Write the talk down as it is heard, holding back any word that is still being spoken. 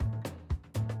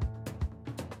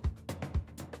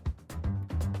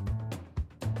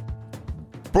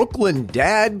Brooklyn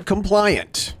Dad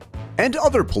compliant, and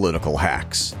other political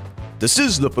hacks. This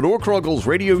is the Fedora Chronicles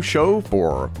radio show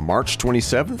for March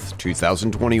 27th,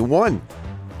 2021.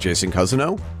 Jason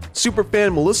Cousineau,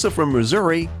 superfan Melissa from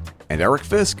Missouri, and Eric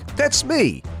Fisk, that's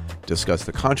me, discuss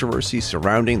the controversy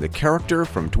surrounding the character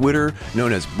from Twitter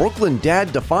known as Brooklyn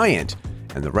Dad Defiant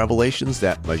and the revelations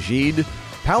that Majid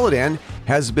Paladin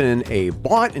has been a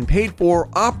bought and paid for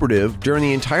operative during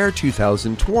the entire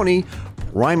 2020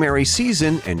 primary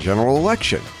season and general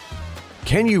election.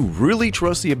 Can you really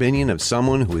trust the opinion of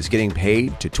someone who is getting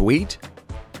paid to tweet?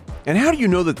 And how do you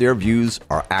know that their views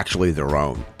are actually their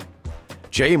own?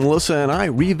 Jay, Melissa, and I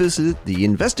revisited the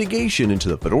investigation into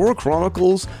the Fedora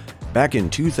Chronicles back in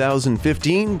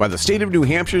 2015 by the state of New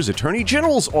Hampshire's Attorney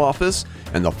General's office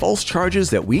and the false charges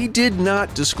that we did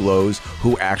not disclose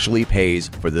who actually pays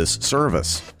for this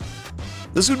service.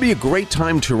 This would be a great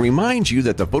time to remind you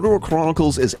that the Fedora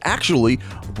Chronicles is actually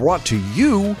brought to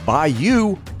you by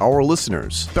you, our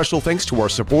listeners. Special thanks to our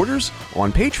supporters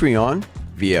on Patreon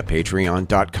via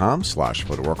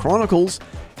patreon.com/Fedora Chronicles,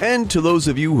 and to those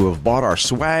of you who have bought our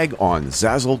swag on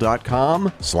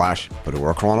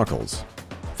Zazzle.com/Fedora Chronicles.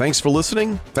 Thanks for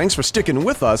listening, thanks for sticking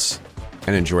with us,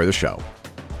 and enjoy the show.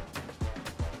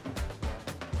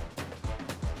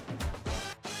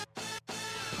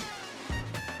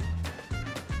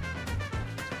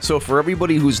 So for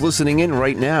everybody who's listening in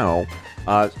right now,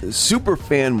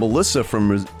 superfan Melissa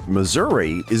from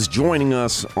Missouri is joining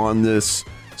us on this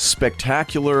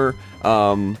spectacular,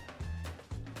 I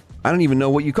don't even know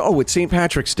what you call it. Oh, it's St.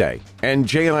 Patrick's Day. And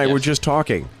Jay and I were just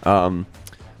talking.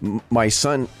 My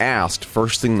son asked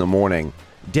first thing in the morning,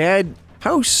 Dad,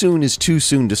 how soon is too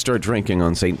soon to start drinking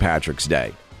on St. Patrick's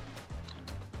Day?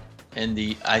 And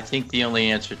I think the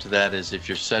only answer to that is if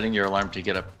you're setting your alarm to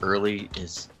get up early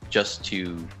is just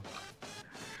to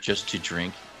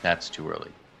drink, that's too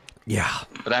early. Yeah.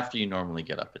 But after you normally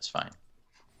get up, it's fine.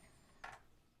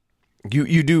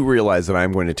 You do realize that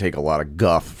I'm going to take a lot of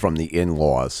guff from the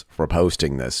in-laws for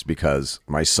posting this because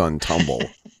my son Tumble.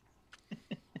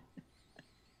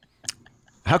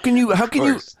 How can you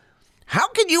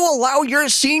allow your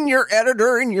senior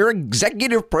editor and your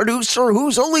executive producer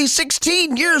who's only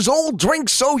 16 years old drink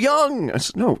so young? I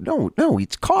said, no,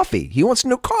 it's coffee. He wants to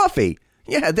know coffee.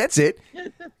 Yeah, that's it. Yeah,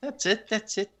 that's it.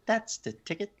 That's the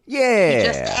ticket. Yeah. You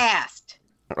just asked.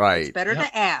 Right. It's better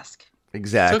to ask.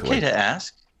 Exactly. It's okay to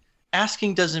ask.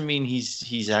 Asking doesn't mean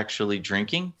he's actually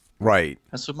drinking. Right.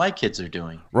 That's what my kids are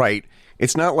doing. Right.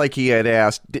 It's not like he had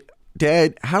asked,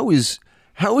 Dad, how is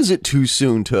it too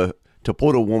soon to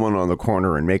put a woman on the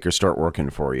corner and make her start working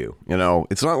for you? You know,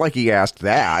 it's not like he asked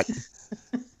that.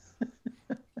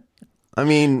 I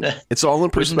mean, it's all in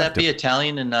perspective. Wouldn't that be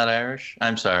Italian and not Irish?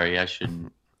 I'm sorry, I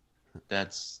shouldn't.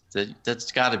 That's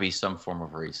got to be some form of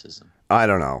racism. I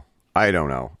don't know.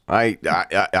 I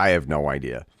have no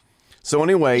idea. So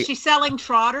anyway, is she selling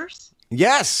trotters?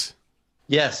 Yes,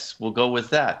 we'll go with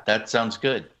that. That sounds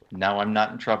good. Now I'm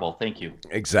not in trouble. Thank you.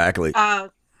 Exactly.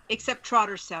 Except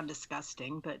trotters sound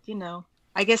disgusting, but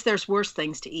I guess there's worse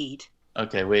things to eat.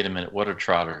 Okay, wait a minute. What are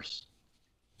trotters?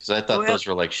 Because I thought those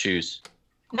were like shoes.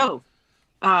 No.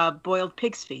 Boiled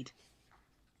pig's feet.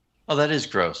 Oh, that is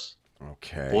gross.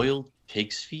 Okay. Boiled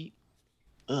pig's feet?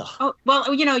 Ugh. Oh,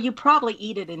 well, you probably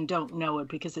eat it and don't know it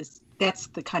because that's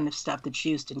the kind of stuff that's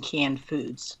used in canned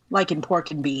foods, like in pork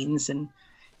and beans and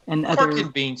other... Pork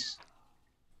and beans.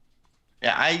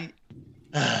 Yeah,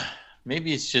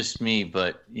 maybe it's just me,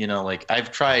 but,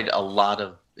 I've tried a lot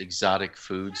of exotic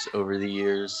foods over the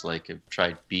years. Like, I've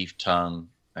tried beef tongue.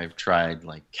 I've tried,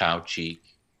 cow cheek.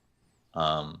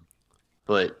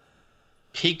 But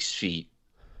pig's feet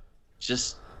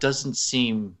just doesn't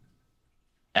seem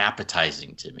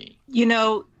appetizing to me.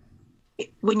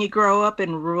 When you grow up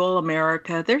in rural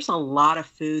America, there's a lot of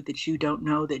food that you don't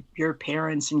know that your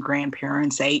parents and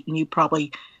grandparents ate, and you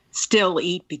probably still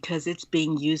eat because it's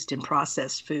being used in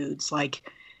processed foods. Like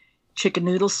chicken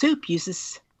noodle soup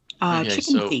uses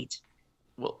chicken feet.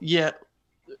 Well, yeah,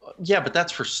 but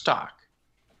that's for stock.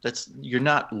 You're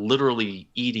not literally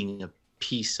eating a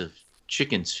piece of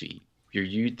chicken's feet. They're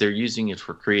using it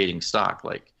for creating stock.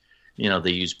 They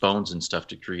use bones and stuff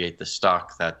to create the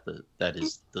stock that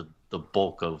is the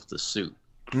bulk of the soup.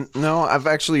 No, I've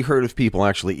actually heard of people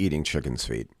actually eating chicken's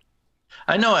feet.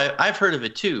 I know, I've heard of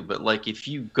it too, but if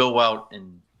you go out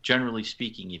and generally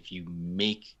speaking, if you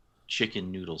make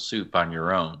chicken noodle soup on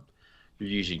your own, you're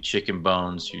using chicken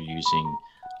bones, you're using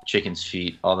chicken's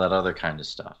feet, all that other kind of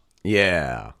stuff.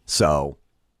 Yeah. So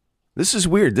this is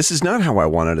weird. This is not how I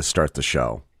wanted to start the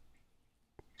show.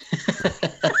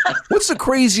 What's the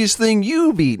craziest thing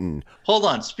you've eaten? Hold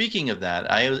on. Speaking of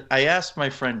that, I asked my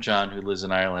friend John, who lives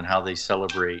in Ireland, how they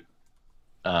celebrate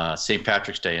St.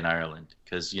 Patrick's Day in Ireland,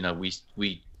 because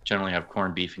we generally have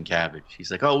corned beef and cabbage.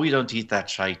 He's like, "Oh, we don't eat that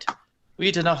shite. We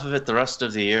eat enough of it the rest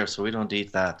of the year, so we don't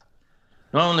eat that.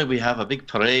 Normally we have a big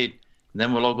parade, and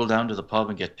then we'll all go down to the pub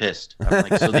and get pissed." I'm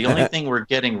like, so the only thing we're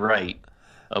getting right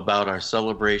about our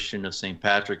celebration of St.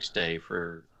 Patrick's Day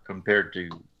compared to,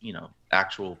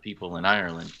 actual people in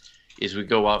Ireland is we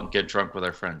go out and get drunk with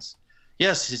our friends.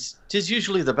 Yes, it is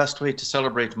usually the best way to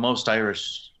celebrate most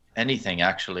Irish anything,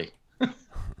 actually.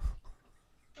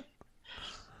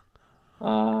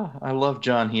 I love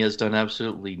John. He has done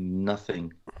absolutely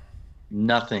nothing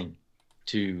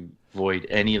to void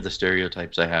any of the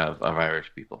stereotypes I have of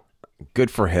Irish people.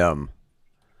 Good for him.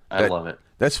 I love it.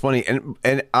 That's funny.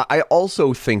 And I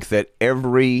also think that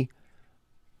every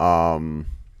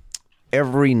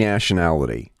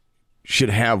nationality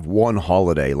should have one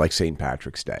holiday like St.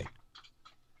 Patrick's Day.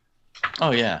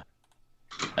 Oh, yeah.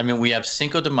 I mean, we have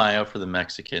Cinco de Mayo for the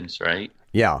Mexicans, right?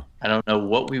 Yeah. I don't know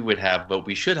what we would have, but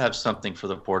we should have something for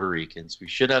the Puerto Ricans. We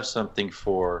should have something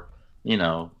for,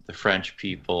 the French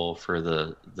people, for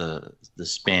the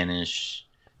Spanish,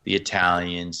 the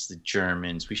Italians, the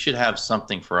Germans. We should have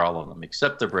something for all of them,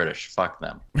 except the British. Fuck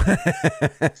them.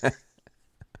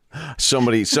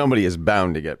 Somebody is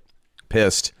bound to get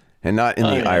pissed, and not in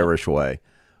the Irish way.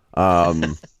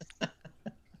 I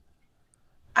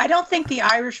don't think the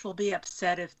Irish will be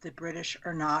upset if the British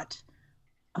are not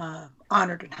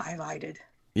honored and highlighted.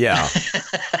 Yeah.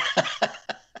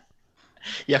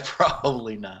 Yeah,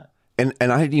 probably not. And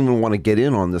I didn't even want to get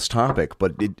in on this topic,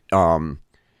 but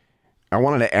I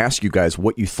wanted to ask you guys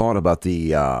what you thought about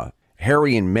the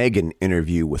Harry and Meghan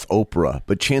interview with Oprah,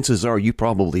 but chances are you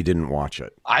probably didn't watch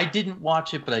it. I didn't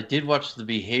watch it, but I did watch the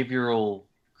behavioral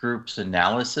group's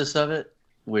analysis of it,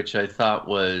 which I thought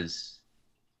was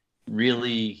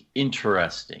really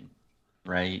interesting,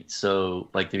 right? So,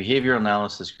 like, the behavioral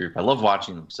analysis group, I love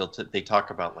watching them. So they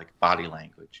talk about, like, body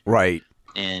language. Right.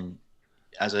 And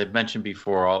as I've mentioned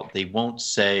before, they won't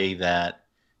say that,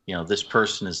 this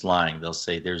person is lying. They'll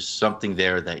say there's something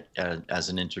there that as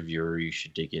an interviewer you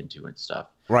should dig into and stuff.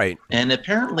 Right. And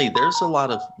apparently there's a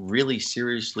lot of really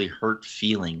seriously hurt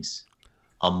feelings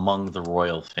among the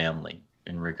royal family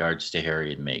in regards to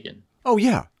Harry and Meghan. Oh,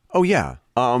 yeah.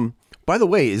 By the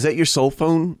way, is that your cell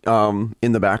phone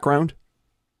in the background?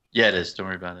 Yeah, it is. Don't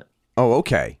worry about it. Oh,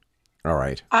 okay. All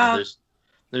right.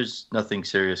 There's nothing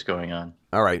serious going on.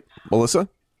 All right. Melissa?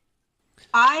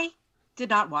 I did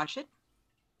not watch it.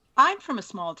 I'm from a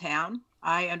small town.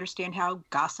 I understand how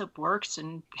gossip works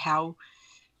and how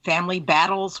family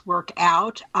battles work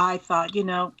out. I thought,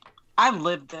 I've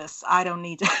lived this. I don't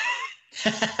need to.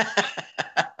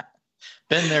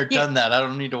 Been there, done that. I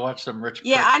don't need to watch some rich.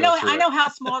 Yeah, I know how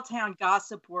small town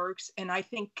gossip works, and I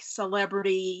think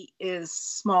celebrity is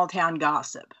small town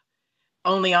gossip,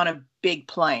 only on a big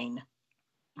plane.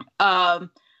 I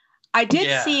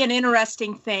did see an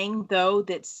interesting thing, though,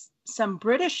 that some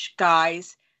British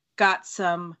guys got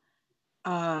some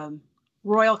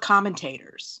royal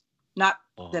commentators. Not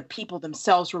the people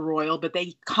themselves were royal, but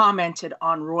they commented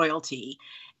on royalty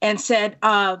and said,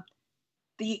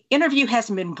 the interview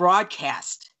hasn't been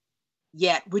broadcast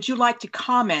yet. Would you like to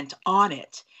comment on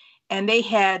it? And they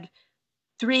had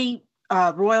 3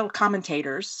 royal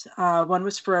commentators. One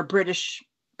was for a British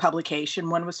publication.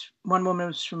 One woman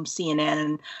was from CNN,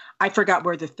 and I forgot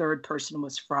where the third person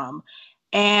was from.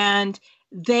 And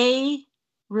they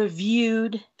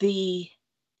reviewed the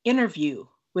interview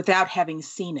without having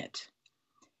seen it.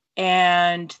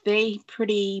 And they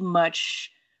pretty much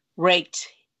raked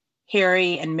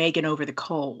Harry and Meghan over the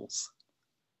coals.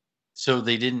 So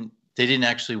they didn't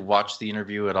actually watch the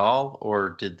interview at all,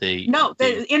 or did they? No,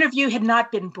 the interview had not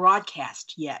been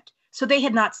broadcast yet. So they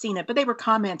had not seen it, but they were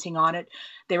commenting on it.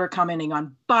 They were commenting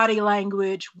on body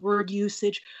language, word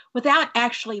usage, without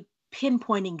actually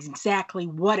pinpointing exactly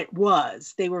what it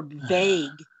was. They were vague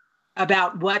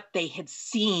about what they had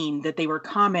seen that they were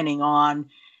commenting on,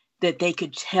 that they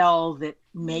could tell that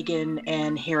Meghan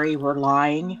and Harry were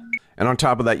lying. And on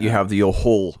top of that, you have the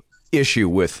whole issue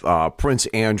with Prince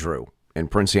Andrew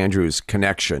and Prince Andrew's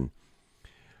connection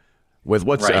with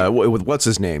what's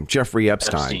his name, Jeffrey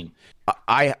Epstein.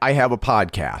 I have a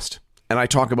podcast, and I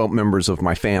talk about members of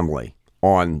my family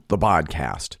on the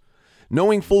podcast,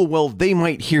 knowing full well they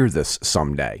might hear this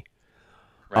someday.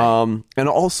 Right. And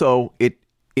also, it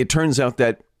turns out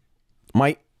that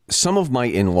some of my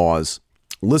in-laws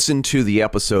listen to the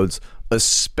episodes,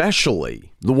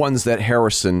 especially the ones that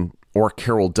Harrison or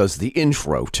Carol does the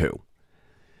intro to.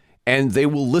 and they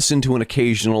will listen to an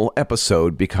occasional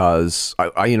episode because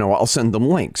I'll send them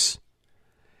links.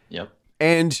 Yep.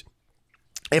 And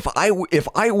if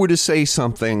I were to say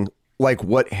something like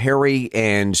what Harry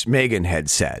and Meghan had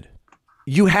said,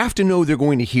 you have to know they're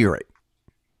going to hear it.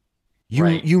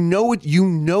 You know it. You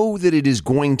know that it is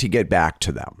going to get back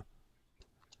to them.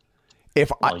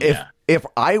 If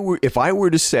I were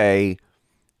to say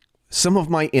some of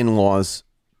my in-laws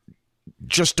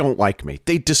just don't like me,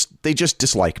 they just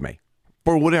dislike me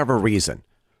for whatever reason,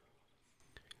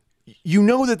 you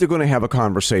know that they're going to have a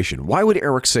conversation. Why would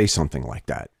Eric say something like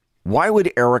that? Why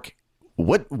would Eric?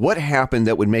 What happened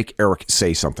that would make Eric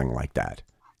say something like that?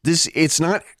 It's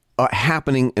not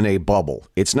happening in a bubble.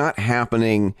 It's not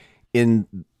happening in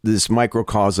this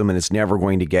microcosm, and it's never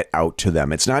going to get out to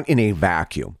them. It's not in a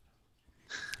vacuum.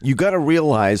 You got to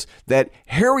realize that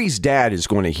Harry's dad is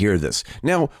going to hear this.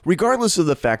 Now, regardless of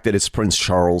the fact that it's Prince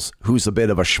Charles, who's a bit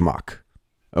of a schmuck,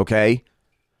 okay?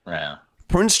 Yeah.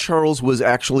 Prince Charles was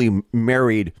actually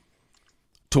married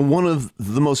to one of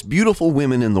the most beautiful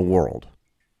women in the world.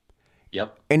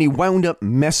 Yep. And he wound up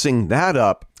messing that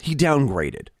up. He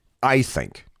downgraded, I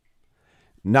think.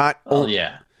 Yeah.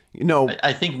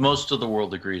 I think most of the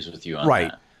world agrees with you on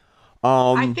that.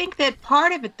 I think that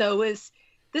part of it, though, is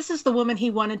this is the woman he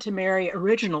wanted to marry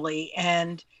originally,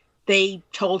 and they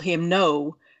told him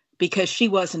no because she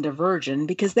wasn't a virgin,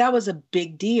 because that was a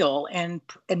big deal. And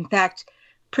in fact,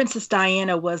 Princess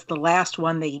Diana was the last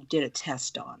one they did a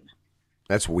test on.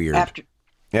 That's weird.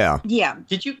 Yeah.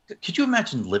 Could you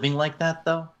imagine living like that,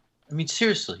 though? I mean,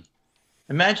 seriously.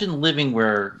 Imagine living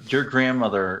where your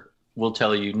grandmother will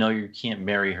tell you, no, you can't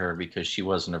marry her because she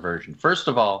wasn't a virgin. First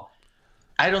of all,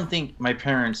 I don't think my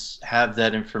parents have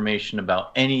that information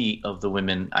about any of the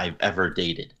women I've ever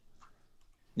dated.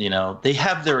 They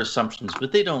have their assumptions,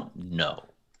 but they don't know.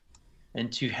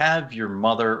 And to have your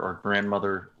mother or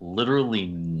grandmother literally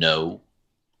know,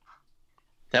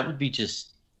 that would be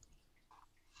just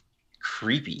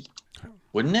creepy,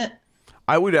 wouldn't it?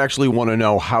 I would actually want to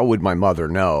know, how would my mother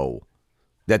know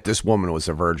that this woman was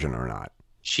a virgin or not?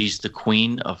 She's the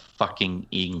queen of fucking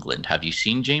England. Have you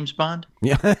seen James Bond?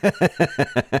 Yeah.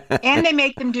 And they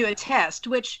make them do a test,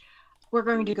 which we're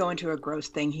going to go into a gross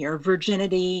thing here.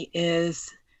 Virginity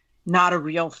is not a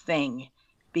real thing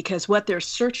because what they're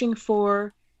searching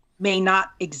for may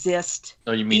not exist.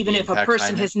 Oh, you mean even if a person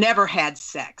hymen? has never had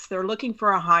sex? They're looking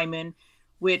for a hymen,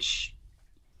 which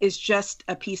is just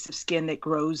a piece of skin that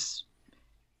grows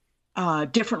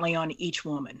differently on each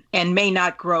woman and may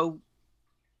not grow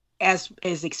as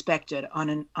is expected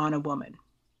on a woman.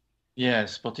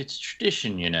 Yes, but it's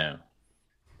tradition,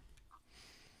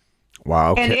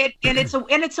 Wow. Okay. And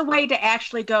it's a way to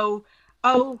actually go,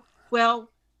 oh,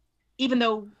 well, even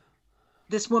though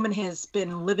this woman has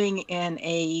been living in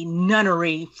a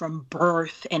nunnery from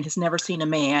birth and has never seen a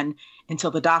man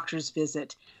until the doctor's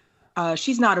visit,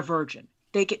 she's not a virgin.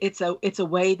 It's a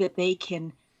way that they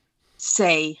can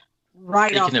say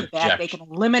right off the bat, they can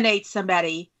eliminate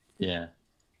somebody. Yeah.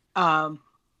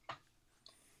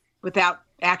 Without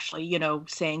actually,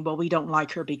 saying, well, we don't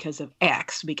like her because of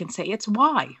X. We can say it's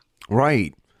Y.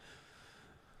 Right.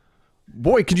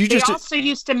 Boy, could you just... They also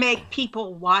used to make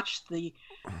people watch the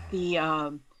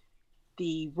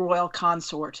royal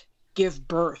consort give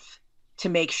birth to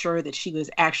make sure that she was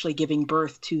actually giving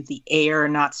birth to the heir,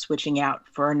 not switching out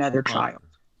for another child.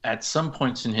 At some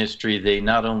points in history, they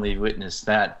not only witnessed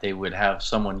that, they would have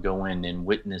someone go in and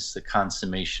witness the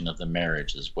consummation of the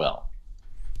marriage as well.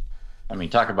 I mean,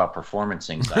 talk about performance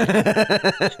anxiety.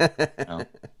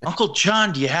 Uncle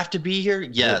John, do you have to be here?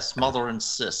 Yes, mother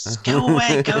insists. Go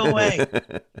away, go away.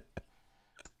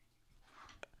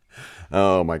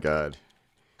 Oh, my God.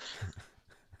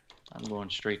 I'm going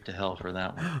straight to hell for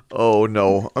that one. Oh,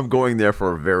 no. I'm going there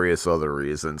for various other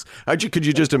reasons. Could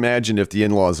you just imagine if the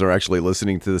in-laws are actually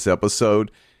listening to this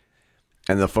episode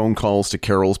and the phone calls to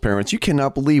Carol's parents? You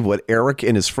cannot believe what Eric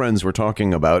and his friends were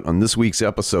talking about on this week's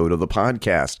episode of the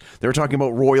podcast. They were talking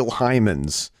about royal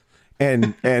hymens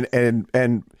and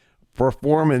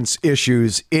performance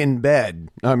issues in bed.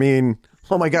 I mean,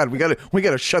 oh my God, we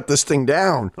got to shut this thing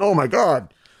down. Oh my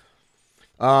God.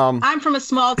 I'm from a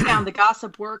small town. The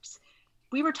gossip works.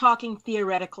 We were talking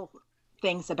theoretical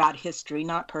things about history,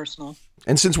 not personal.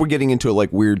 And since we're getting into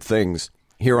like weird things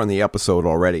here on the episode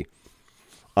already,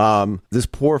 this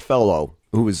poor fellow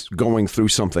who was going through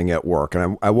something at work,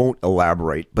 and I won't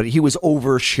elaborate, but he was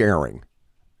oversharing,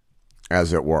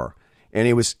 as it were. And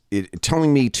he was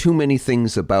telling me too many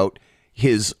things about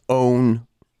his own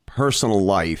personal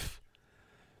life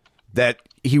that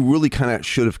he really kind of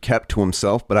should have kept to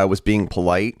himself, but I was being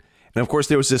polite. And of course,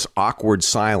 there was this awkward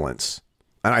silence.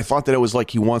 And I thought that it was like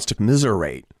he wants to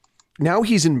commiserate. now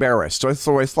he's embarrassed.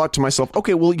 So I thought to myself,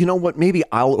 okay, well, you know what? Maybe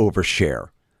I'll overshare,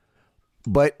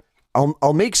 but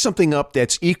I'll make something up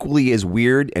that's equally as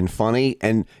weird and funny,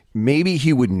 and maybe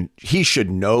he should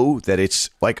know that it's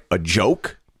like a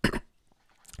joke.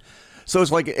 So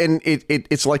it's like, and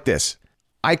it's like this.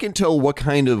 I can tell what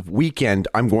kind of weekend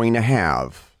I'm going to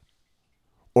have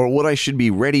or what I should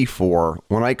be ready for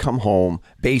when I come home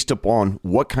based upon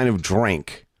what kind of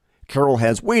drink Carol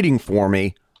has waiting for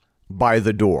me by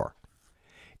the door.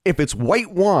 If it's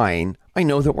white wine, I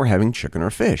know that we're having chicken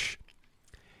or fish.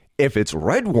 If it's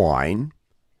red wine,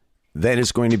 then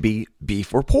it's going to be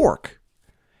beef or pork.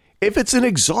 If it's an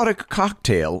exotic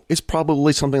cocktail, it's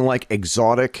probably something like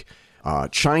exotic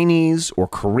Chinese or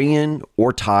Korean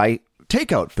or Thai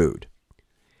takeout food.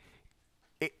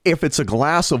 If it's a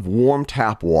glass of warm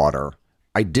tap water,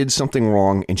 I did something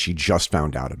wrong and she just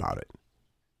found out about it.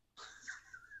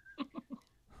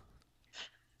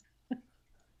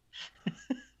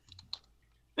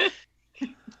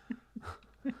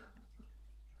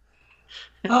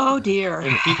 Oh dear.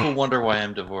 And people wonder why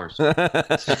I'm divorced.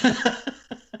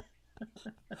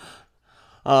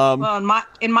 Well,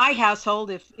 in my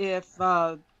household, if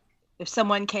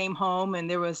someone came home and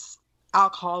there was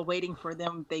alcohol waiting for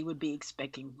them, they would be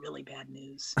expecting really bad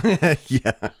news.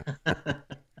 Yeah.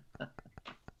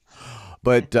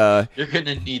 But you're going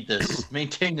to need this.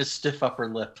 Maintain a stiff upper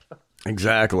lip.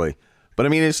 Exactly. But I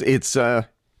mean, it's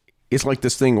like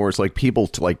this thing where it's like people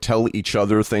to like tell each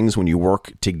other things when you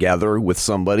work together with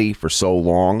somebody for so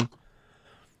long.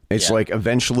 It's like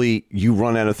eventually you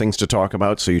run out of things to talk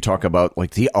about. So you talk about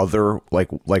like the other like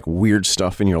weird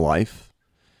stuff in your life.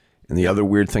 And the other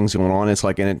weird things going on, it's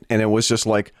like, and it was just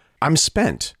like, I'm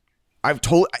spent. I've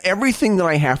told everything that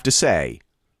I have to say.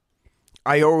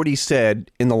 I already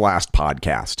said in the last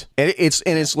podcast. And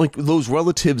it's like those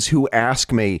relatives who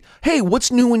ask me, hey,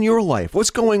 what's new in your life? What's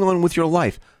going on with your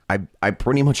life? I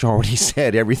pretty much already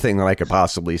said everything that I could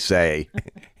possibly say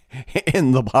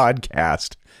in the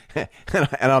podcast. And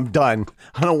I'm done.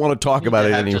 I don't want to talk about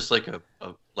it anymore. Just like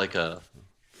a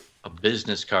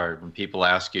business card when people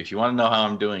ask you, if you want to know how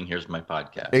I'm doing, here's my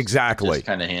podcast. Exactly. Just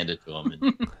kind of hand it to them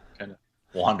and kind of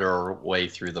wander our way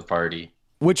through the party.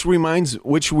 Which reminds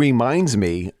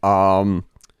me, we're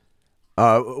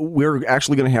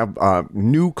actually going to have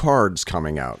new cards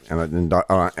coming out, and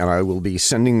I will be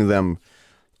sending them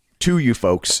to you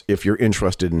folks if you're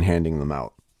interested in handing them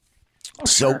out. Oh,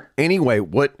 so sure. Anyway,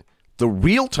 what the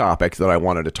real topic that I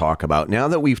wanted to talk about, now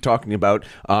that we've talked about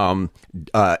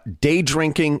day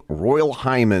drinking, Royal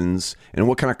Hymens, and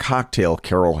what kind of cocktail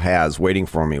Carol has waiting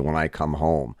for me when I come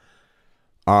home,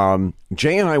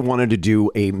 Jay and I wanted to do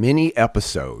a mini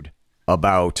episode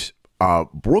about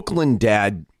Brooklyn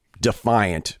Dad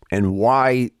Defiant and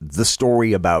why the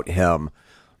story about him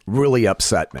really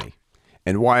upset me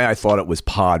and why I thought it was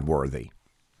pod worthy.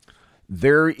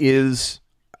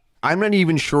 I'm not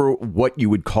even sure what you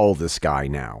would call this guy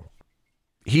now.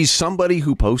 He's somebody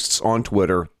who posts on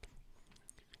Twitter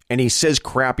and he says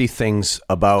crappy things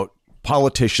about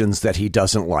politicians that he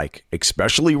doesn't like,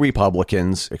 especially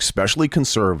Republicans, especially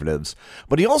conservatives.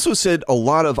 But he also said a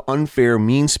lot of unfair,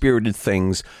 mean-spirited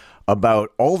things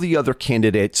about all the other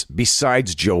candidates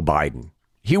besides Joe Biden.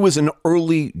 He was an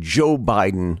early Joe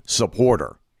Biden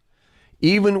supporter,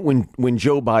 even when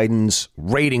Joe Biden's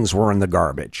ratings were in the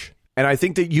garbage. And I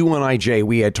think that you and I, Jay,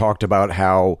 we had talked about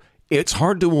how it's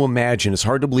hard to imagine, it's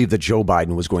hard to believe that Joe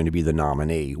Biden was going to be the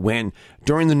nominee when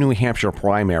during the New Hampshire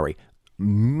primary,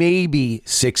 maybe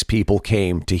 6 people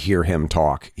came to hear him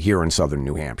talk here in southern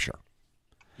New Hampshire.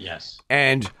 Yes.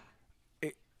 And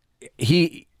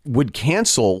he would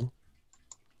cancel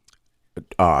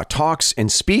talks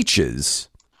and speeches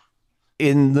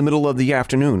in the middle of the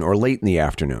afternoon or late in the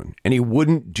afternoon. And he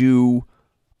wouldn't do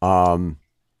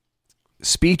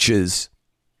speeches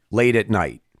late at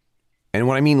night. And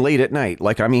when I mean late at night,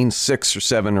 like I mean 6 or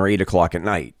 7 or 8 o'clock at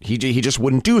night. He just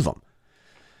wouldn't do them.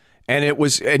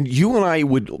 And you and I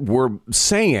were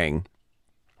saying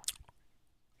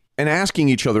and asking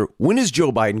each other, when is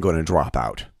Joe Biden going to drop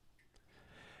out?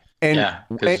 And yeah,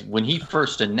 because when he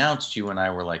first announced, you and I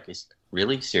were like,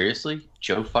 really? Seriously?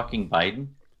 Joe fucking Biden?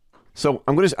 So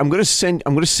I'm gonna send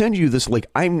you this link.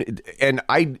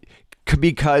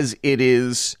 Because it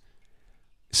is,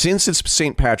 since it's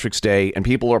St. Patrick's Day and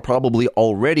people are probably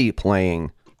already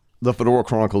playing the Fedora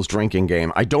Chronicles drinking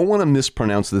game. I don't want to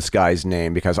mispronounce this guy's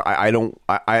name because I don't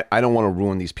want to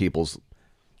ruin these people's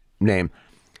name.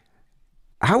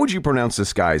 How would you pronounce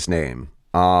this guy's name?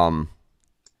 Oh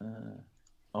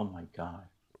my God.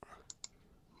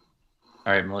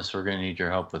 All right, Melissa, we're going to need your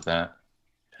help with that.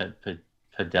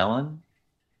 Padean?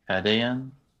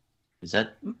 Is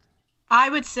that? I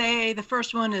would say the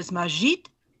first one is Majid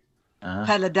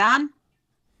Paladan.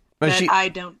 But I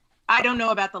don't know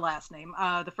about the last name.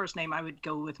 The first name, I would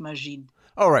go with Majid.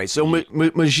 All right. So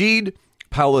Majid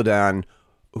Paladan,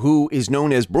 who is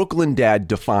known as Brooklyn Dad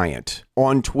Defiant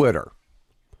on Twitter,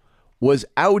 was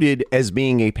outed as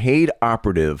being a paid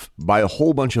operative by a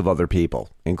whole bunch of other people,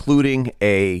 including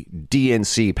a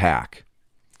DNC PAC.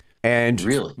 And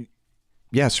really?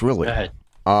 Yes, really. Go ahead.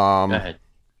 Go ahead.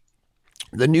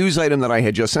 The news item that I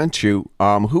had just sent you,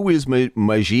 who is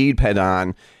Majid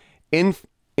Paladan,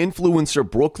 influencer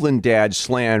Brooklyn Dad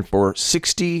slammed for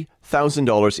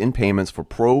 $60,000 in payments for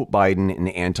pro-Biden and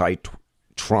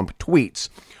anti-Trump tweets.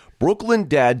 Brooklyn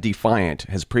Dad Defiant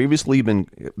has previously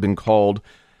been called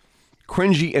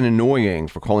cringy and annoying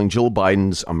for calling Jill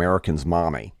Biden's Americans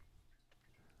mommy.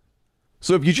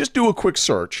 So if you just do a quick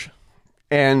search,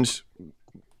 and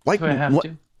like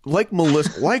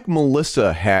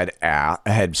Melissa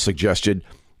had suggested,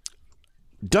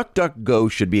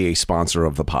 DuckDuckGo should be a sponsor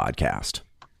of the podcast.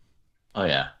 Oh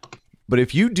yeah. But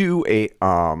if you do a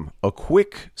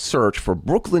quick search for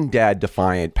Brooklyn Dad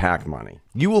Defiant PAC money,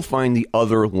 you will find the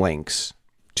other links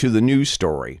to the news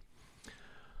story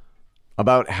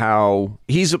about how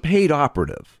he's a paid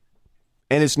operative.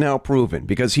 And it's now proven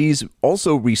because he's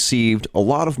also received a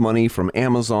lot of money from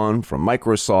Amazon, from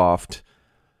Microsoft.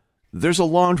 There's a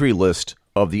laundry list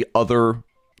of the other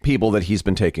people that he's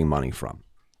been taking money from.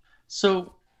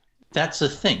 So that's the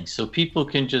thing. So people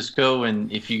can just go,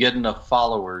 and if you get enough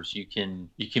followers, you can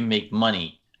make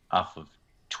money off of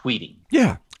tweeting.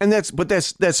 Yeah, and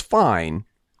that's fine.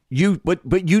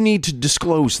 But you need to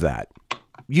disclose that.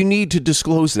 You need to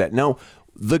disclose that. Now,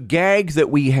 the gag that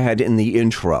we had in the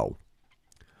intro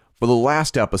for the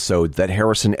last episode that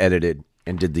Harrison edited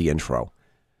and did the intro,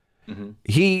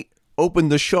 he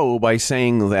opened the show by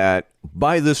saying that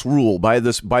by this rule, by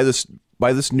this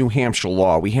New Hampshire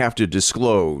law, we have to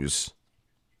disclose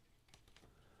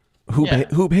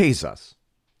who pays us.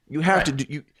 You have to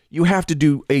do you have to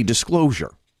do a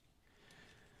disclosure.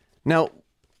 Now,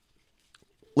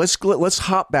 let's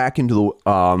hop back into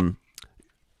the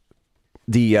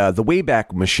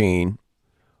Wayback Machine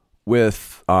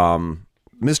with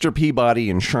Mr. Peabody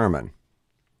and Sherman,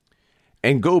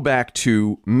 and go back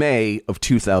to May of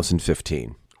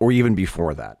 2015, or even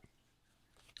before that.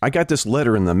 I got this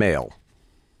letter in the mail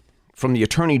from the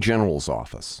Attorney General's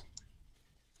office.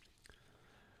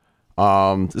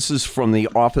 This is from the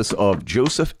office of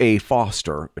Joseph A.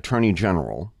 Foster, Attorney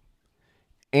General,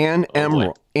 Ann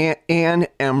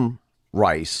M.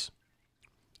 Rice,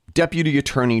 Deputy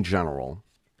Attorney General.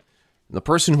 The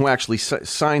person who actually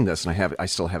signed this, and I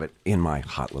still have it in my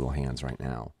hot little hands right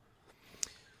now,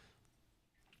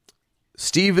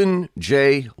 Stephen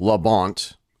J.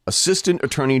 Labonte, Assistant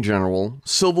Attorney General,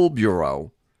 Civil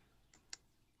Bureau,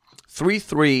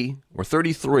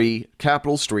 33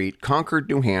 Capitol Street, Concord,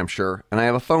 New Hampshire, and I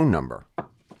have a phone number.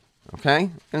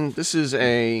 Okay, and this is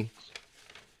a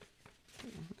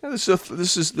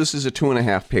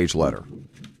 2.5 page letter.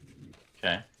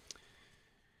 Okay.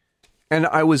 And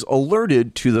I was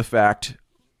alerted to the fact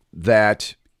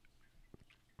that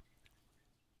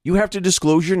you have to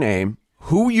disclose your name,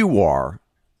 who you are,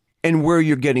 and where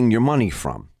you're getting your money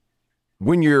from.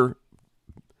 When you're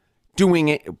doing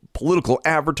a political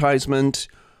advertisement,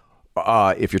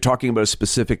 if you're talking about a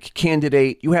specific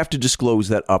candidate, you have to disclose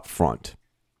that up front.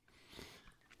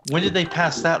 When did they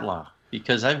pass that law?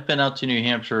 Because I've been out to New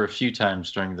Hampshire a few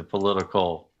times during the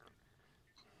political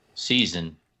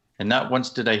season, and not once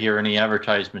did I hear any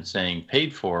advertisement saying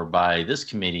paid for by this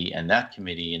committee and that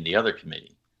committee and the other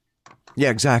committee. Yeah,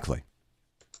 exactly.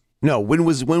 No,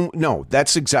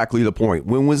 that's exactly the point.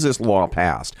 When was this law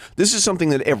passed? This is something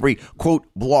that every, quote,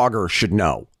 blogger should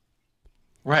know.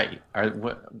 Right.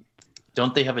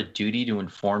 Don't they have a duty to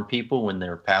inform people when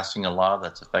they're passing a law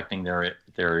that's affecting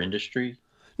their industry?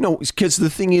 No, because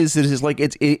the thing is,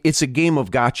 it's a game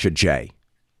of gotcha, Jay.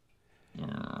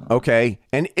 Okay?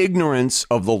 And ignorance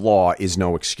of the law is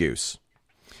no excuse.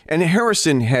 And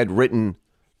Harrison had written,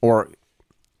 or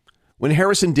when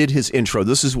Harrison did his intro,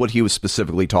 this is what he was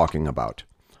specifically talking about.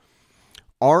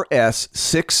 RS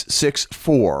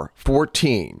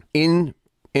 66414, in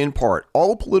part,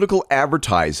 all political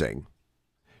advertising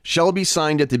shall be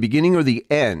signed at the beginning or the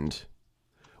end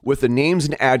with the names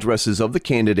and addresses of the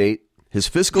candidate, his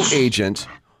fiscal agent,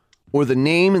 or the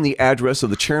name and the address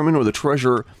of the chairman or the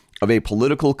treasurer of a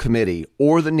political committee,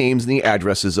 or the names and the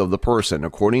addresses of the person,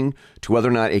 according to whether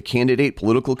or not a candidate,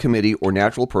 political committee, or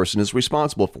natural person is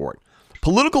responsible for it.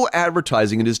 Political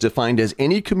advertising is defined as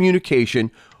any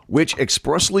communication which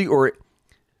expressly or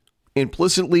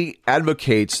implicitly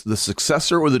advocates the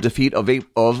successor or the defeat of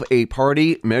a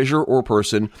party, measure, or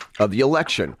person of the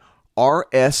election.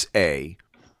 RSA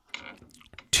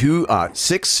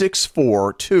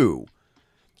 6642,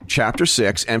 Chapter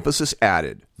 6, emphasis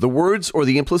added. The words or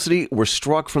the implicity were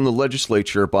struck from the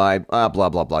legislature by blah, blah,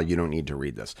 blah. You don't need to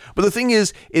read this. But the thing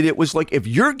is, it was like if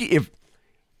you're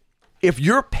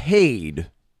paid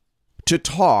to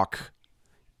talk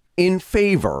in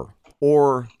favor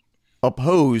or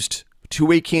opposed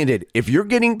to a candidate, if you're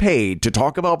getting paid to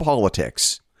talk about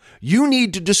politics, you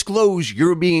need to disclose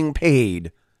you're being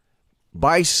paid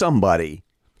by somebody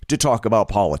to talk about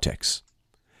politics.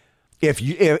 If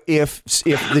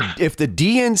the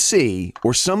DNC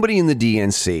or somebody in the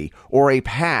DNC or a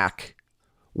PAC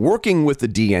working with the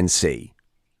DNC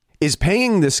is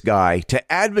paying this guy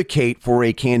to advocate for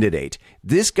a candidate,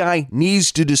 this guy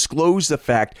needs to disclose the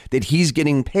fact that he's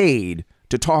getting paid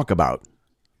to talk about.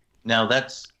 Now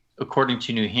that's according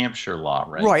to New Hampshire law,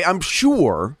 right? Right. I'm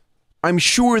sure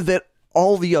that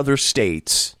all the other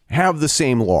states have the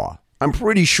same law. I'm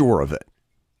pretty sure of it.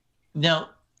 Now,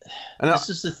 this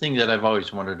is the thing that I've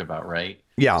always wondered about, right?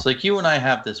 Yeah. It's like you and I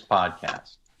have this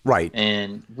podcast. Right.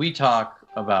 And we talk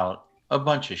about a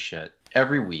bunch of shit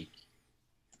every week.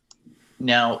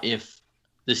 Now, if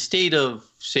the state of,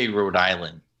 say, Rhode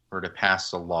Island were to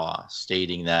pass a law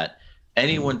stating that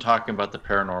anyone talking about the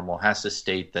paranormal has to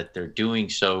state that they're doing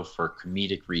so for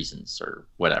comedic reasons or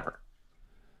whatever,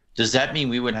 does that mean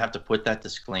we would have to put that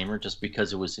disclaimer just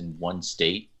because it was in one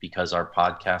state, because our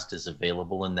podcast is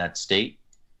available in that state?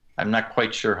 I'm not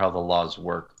quite sure how the laws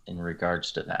work in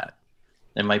regards to that.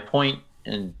 And my point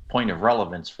of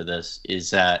relevance for this is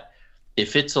that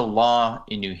if it's a law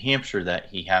in New Hampshire that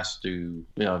he has to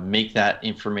make that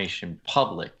information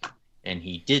public, and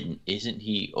he didn't, isn't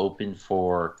he open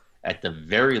for, at the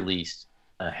very least,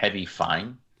 a heavy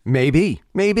fine? Maybe.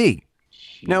 Sheesh.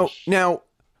 Now,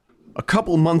 a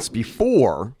couple months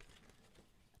before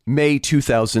May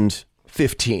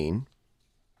 2015,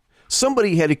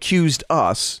 somebody had accused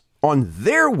us on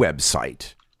their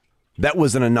website, that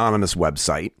was an anonymous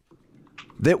website,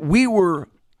 that we were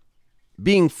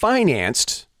being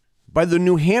financed by the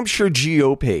New Hampshire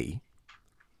GOP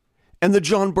and the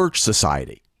John Birch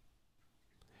Society.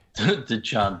 The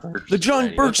John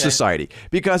Birch Society,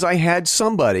 because I had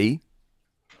somebody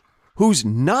who's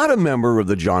not a member of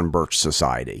the John Birch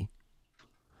Society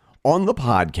on the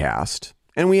podcast,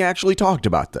 and we actually talked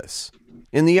about this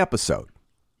in the episode.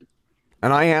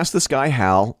 And I asked this guy,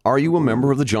 Hal, are you a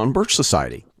member of the John Birch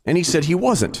Society? And he said he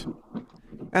wasn't.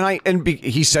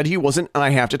 He said he wasn't, and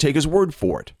I have to take his word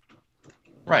for it.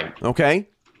 Right. Okay?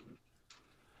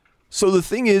 So the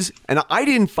thing is, and I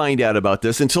didn't find out about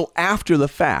this until after the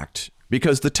fact,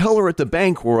 because the teller at the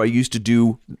bank where I used to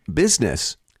do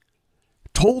business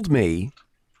told me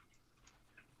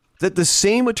that the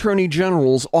same Attorney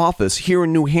General's office here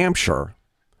in New Hampshire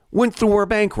went through our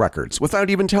bank records without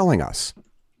even telling us.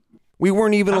 We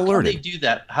weren't even alerted. How can they do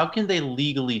that? How can they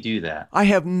legally do that? I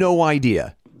have no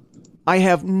idea.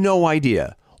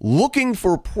 Looking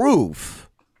for proof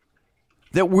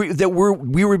that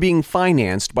we were being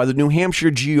financed by the New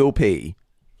Hampshire GOP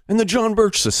and the John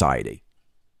Birch Society.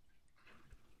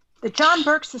 The John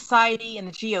Birch Society and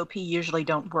the GOP usually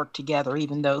don't work together,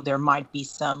 even though there might be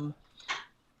some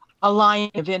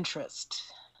alliance of interest.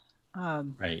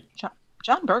 Right.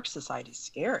 John Birch Society is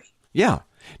scary. Yeah.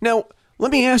 Now,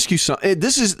 let me ask you something.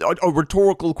 This is a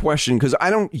rhetorical question because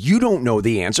you don't know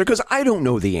the answer because I don't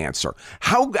know the answer.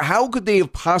 How could they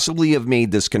have possibly have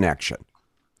made this connection?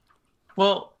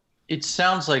 Well, it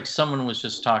sounds like someone was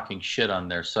just talking shit on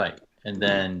their site, and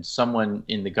then someone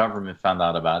in the government found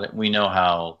out about it. We know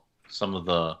how some of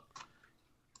the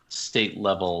state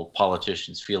level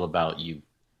politicians feel about you.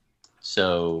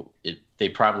 So they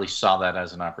probably saw that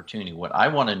as an opportunity. What I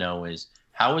want to know is,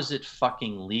 how is it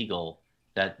fucking legal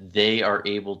that they are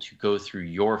able to go through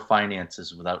your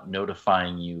finances without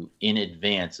notifying you in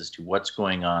advance as to what's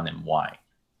going on and why?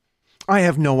 I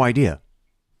have no idea.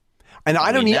 And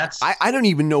I don't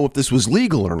even know if this was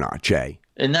legal or not, Jay.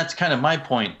 And that's kind of my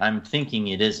point. I'm thinking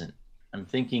it isn't. I'm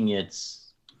thinking it's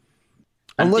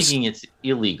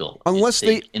illegal. Unless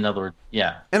in other words,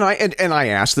 yeah. And I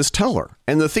asked this teller,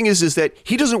 and the thing is that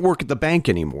he doesn't work at the bank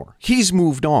anymore. He's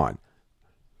moved on.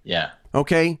 Yeah.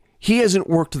 Okay? He hasn't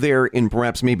worked there in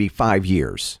perhaps maybe 5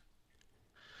 years.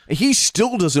 He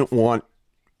still doesn't want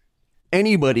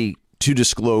anybody to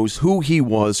disclose who he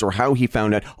was or how he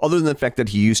found out, other than the fact that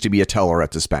he used to be a teller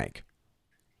at this bank.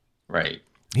 Right.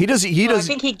 I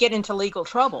think he'd get into legal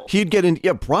trouble. He'd get in,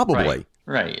 yeah, probably.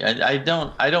 Right. I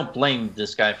don't blame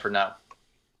this guy for not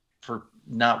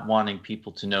wanting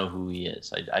people to know who he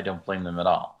is. I don't blame them at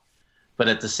all. But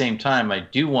at the same time, I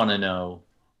do want to know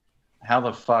how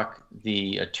the fuck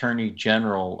the Attorney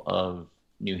General of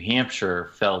New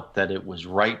Hampshire felt that it was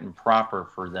right and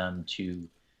proper for them to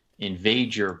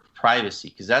invade your privacy,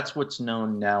 because that's what's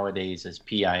known nowadays as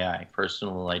PII,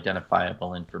 personal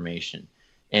identifiable information.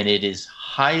 And it is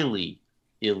highly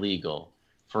illegal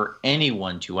for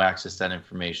anyone to access that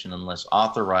information unless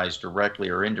authorized directly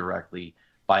or indirectly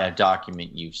by a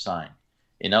document you've signed.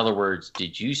 In other words,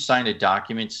 did you sign a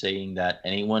document saying that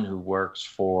anyone who works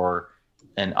for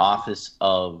an office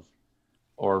of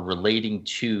or relating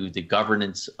to the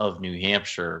governance of New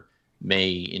Hampshire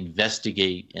may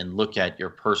investigate and look at your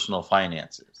personal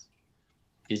finances?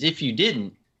 Because if you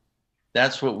didn't,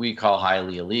 that's what we call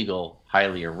highly illegal,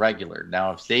 highly irregular.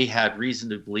 Now, if they had reason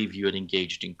to believe you had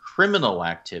engaged in criminal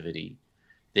activity,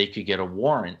 they could get a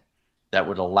warrant that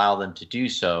would allow them to do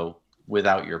so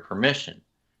without your permission.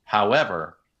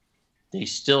 However, they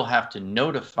still have to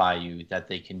notify you that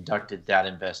they conducted that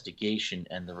investigation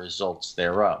and the results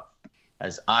thereof,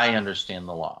 as I understand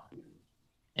the law.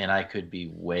 And I could be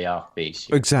way off base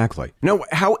here. Exactly. No,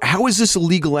 how is this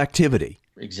illegal activity?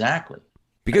 Exactly.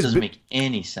 Because it doesn't make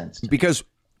any sense to me.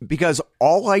 Because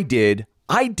all I did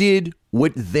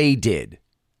what they did.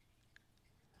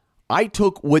 I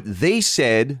took what they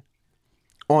said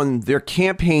on their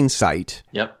campaign site.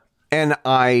 Yep. And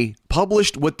I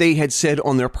published what they had said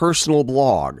on their personal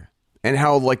blog, and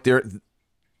how like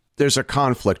there's a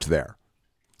conflict there.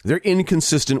 They're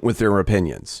inconsistent with their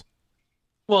opinions.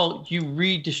 Well, you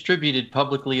redistributed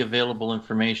publicly available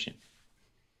information.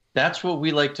 That's what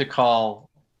we like to call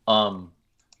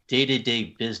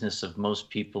day-to-day business of most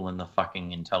people in the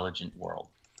fucking intelligent world.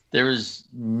 There is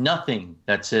nothing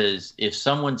that says if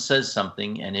someone says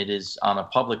something and it is on a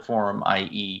public forum,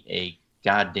 i.e. a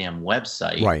goddamn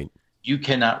website, right, you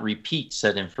cannot repeat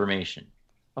said information.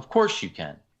 Of course you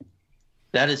can.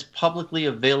 That is publicly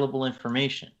available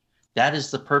information. That is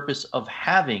the purpose of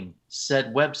having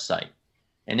said website.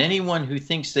 And anyone who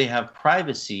thinks they have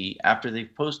privacy after they've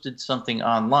posted something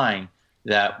online,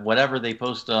 that whatever they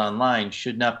posted online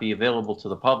should not be available to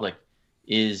the public,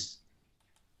 is,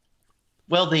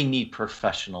 well, they need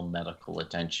professional medical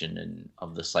attention and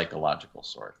of the psychological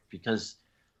sort. Because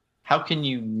how can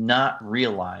you not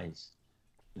realize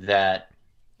that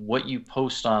what you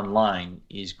post online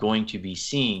is going to be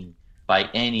seen by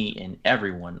any and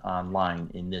everyone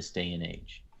online in this day and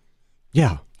age?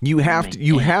 Yeah, you have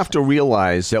to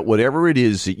realize that whatever it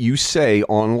is that you say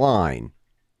online,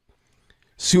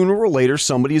 sooner or later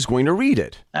somebody is going to read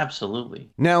it. Absolutely.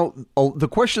 Now, the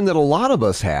question that a lot of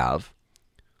us have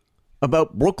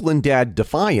about Brooklyn Dad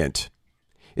Defiant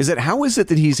is that how is it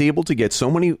that he's able to get so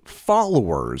many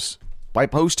followers by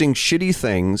posting shitty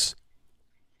things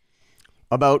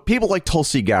about people like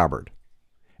Tulsi Gabbard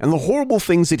and the horrible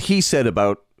things that he said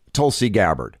about Tulsi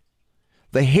Gabbard,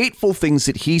 the hateful things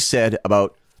that he said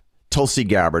about Tulsi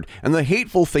Gabbard, and the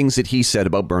hateful things that he said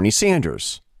about Bernie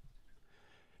Sanders.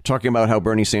 Talking about how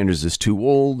Bernie Sanders is too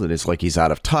old and it's like he's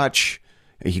out of touch.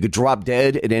 He could drop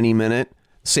dead at any minute.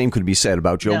 Same could be said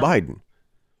about Joe Biden.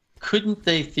 Couldn't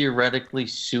they theoretically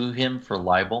sue him for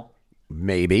libel?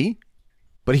 Maybe.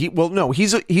 But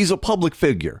he's a public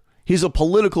figure. He's a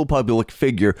political public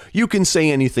figure. You can say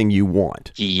anything you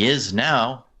want. He is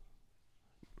now.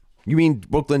 You mean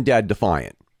Brooklyn Dad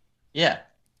Defiant? Yeah,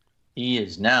 he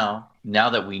is now. Now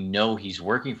that we know he's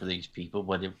working for these people,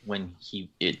 but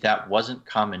if that wasn't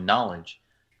common knowledge,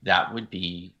 that would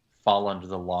fall under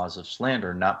the laws of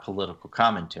slander, not political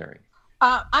commentary.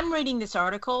 I'm reading this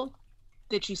article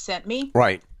that you sent me.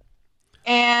 Right.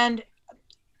 And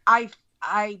I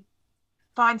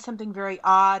find something very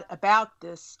odd about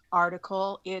this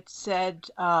article. It said,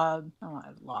 I've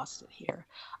lost it here.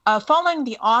 Following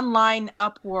the online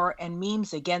uproar and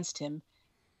memes against him,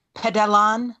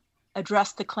 Pedalan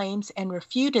addressed the claims and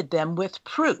refuted them with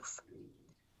proof.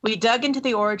 We dug into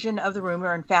the origin of the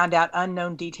rumor and found out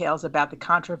unknown details about the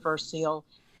controversial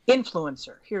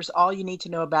influencer. Here's all you need to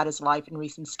know about his life and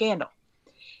recent scandal.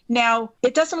 Now,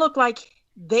 it doesn't look like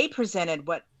they presented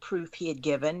what proof he had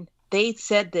given. They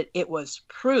said that it was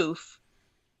proof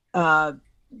that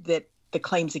the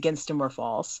claims against him were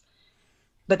false,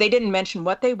 but they didn't mention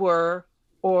what they were,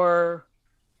 or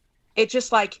it's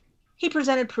just like he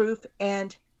presented proof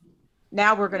and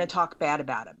now we're going to talk bad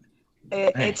about him.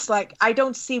 It's like, I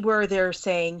don't see where they're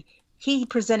saying he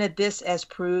presented this as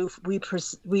proof.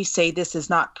 We say this is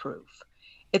not proof.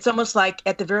 It's almost like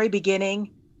at the very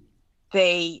beginning,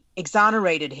 they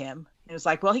exonerated him. It was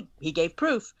like, well, he gave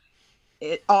proof.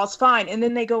 All's fine. And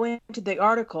then they go into the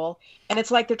article and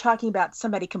it's like they're talking about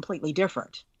somebody completely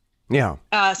different. Yeah.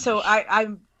 So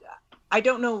I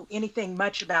don't know anything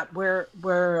much about where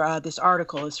this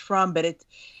article is from, but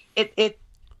it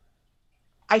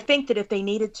I think that if they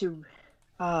needed to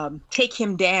take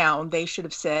him down, they should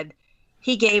have said,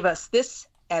 he gave us this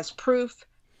as proof.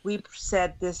 We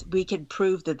said this. We can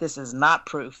prove that this is not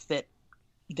proof that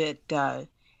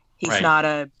he's right. not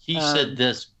a. He said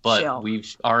this, but shell.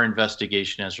 Our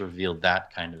investigation has revealed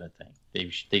that kind of a thing.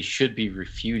 They should be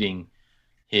refuting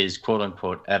his quote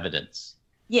unquote evidence.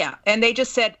 Yeah, and they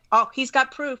just said, "Oh, he's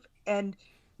got proof," and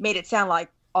made it sound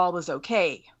like all was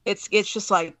okay. It's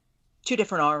just like two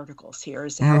different articles here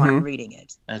is how I'm reading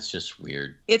it. That's just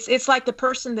weird. It's like the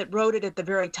person that wrote it at the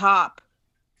very top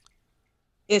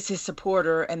is his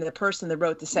supporter, and the person that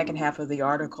wrote the second half of the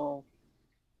article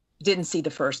didn't see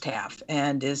the first half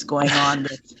and is going on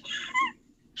with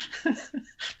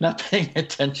not paying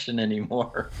attention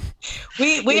anymore.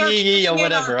 We are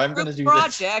whatever. I'm going to do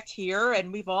project this here,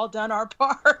 and we've all done our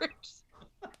part.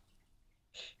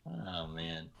 Oh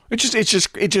man, it's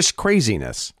just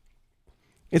craziness.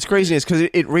 It's craziness because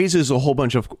it raises a whole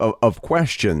bunch of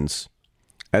questions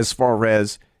as far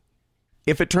as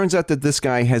if it turns out that this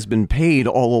guy has been paid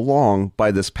all along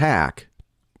by this PAC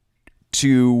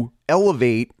to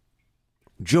elevate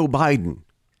Joe Biden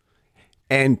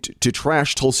and to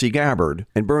trash Tulsi Gabbard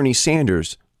and Bernie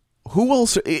Sanders. Who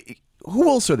else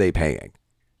are they paying?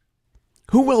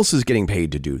 Who else is getting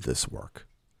paid to do this work?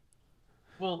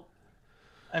 Well,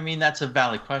 I mean, that's a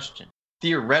valid question.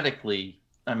 Theoretically,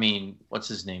 I mean, what's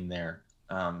his name there?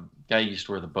 Guy used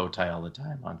to wear the bow tie all the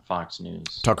time on Fox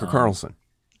News. Tucker Carlson.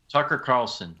 Tucker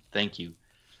Carlson, thank you.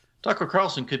 Tucker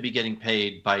Carlson could be getting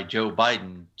paid by Joe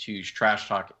Biden to trash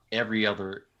talk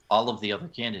all of the other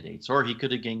candidates, or he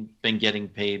could have been getting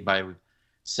paid by,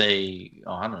 say,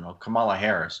 Kamala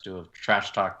Harris to have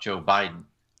trash talked Joe Biden,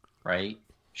 right?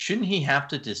 Shouldn't he have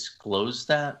to disclose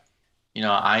that? You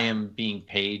know, I am being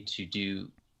paid to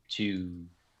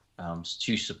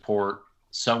support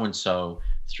so and so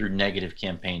through negative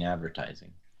campaign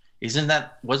advertising. Wasn't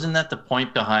that the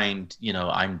point behind,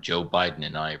 I'm Joe Biden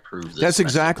and I approve this? That's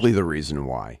exactly the reason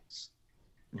why.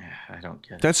 I don't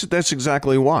get it. That's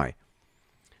exactly why.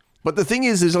 But the thing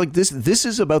is like this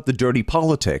is about the dirty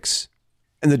politics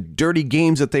and the dirty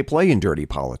games that they play in dirty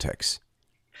politics.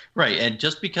 Right. And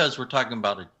just because we're talking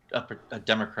about a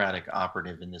Democratic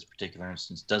operative in this particular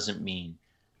instance doesn't mean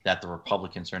that the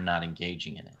Republicans are not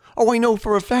engaging in it. Oh, I know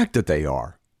for a fact that they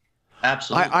are.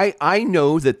 Absolutely. I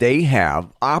know that they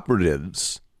have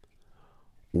operatives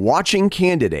watching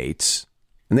candidates,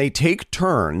 and they take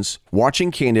turns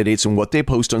watching candidates and what they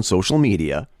post on social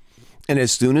media. And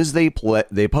as soon as they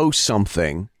post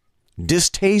something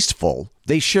distasteful,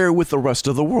 they share with the rest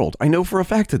of the world. I know for a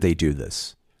fact that they do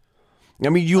this. I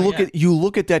mean, you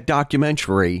look at that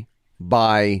documentary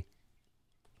by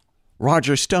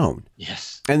Roger Stone.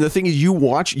 Yes. And the thing is, you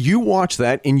watch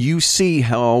that and you see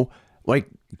how, like,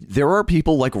 there are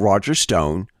people like Roger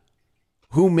Stone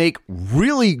who make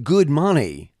really good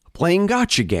money playing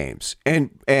gotcha games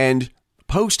and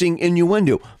posting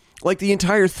innuendo. Like the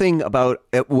entire thing about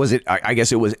I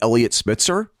guess it was Elliot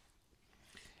Spitzer.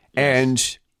 Yes.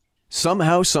 And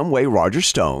somehow, some way, Roger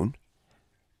Stone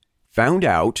found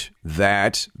out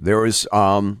that there was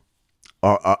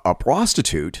a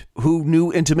prostitute who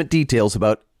knew intimate details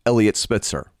about Elliot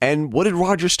Spitzer. And what did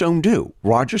Roger Stone do?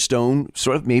 Roger Stone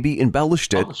sort of maybe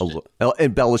embellished it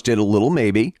a little,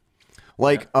 maybe.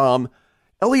 Like,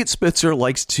 Elliot Spitzer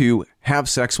likes to have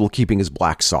sex while keeping his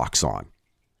black socks on.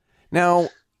 Now,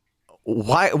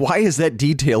 why is that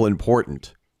detail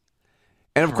important?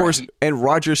 And of course, and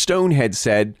Roger Stone had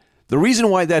said, the reason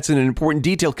why that's an important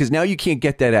detail, because now you can't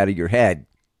get that out of your head.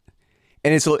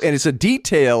 And it's a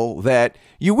detail that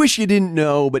you wish you didn't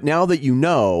know, but now that you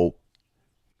know,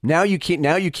 now you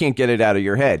can't get it out of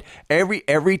your head.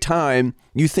 Every time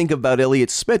you think about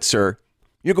Elliot Spitzer,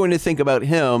 you're going to think about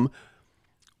him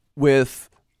with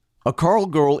a Carl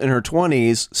girl in her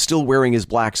 20s still wearing his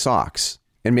black socks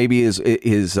and maybe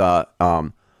his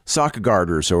sock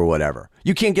garters or whatever.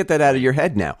 You can't get that out of your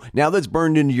head now. Now that's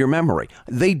burned into your memory.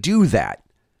 They do that.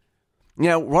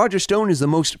 Now, Roger Stone is the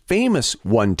most famous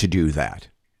one to do that.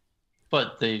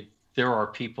 But there are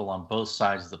people on both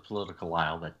sides of the political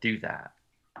aisle that do that.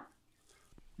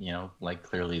 Like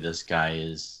clearly this guy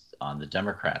is on the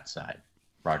Democrat side.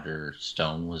 Roger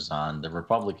Stone was on the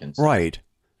Republican side. Right.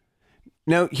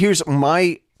 Now, here's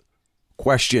my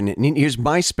question, and here's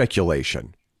my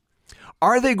speculation.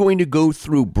 Are they going to go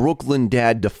through Brooklyn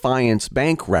Dad Defiance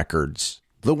bank records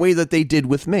the way that they did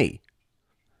with me?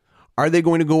 Are they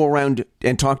going to go around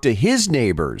and talk to his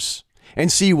neighbors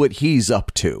and see what he's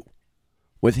up to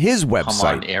with his website?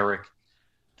 Come on, Eric.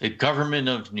 The government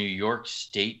of New York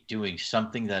State doing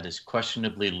something that is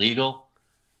questionably legal?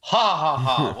 Ha ha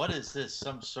ha. What is this?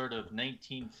 Some sort of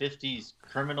 1950s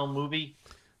criminal movie?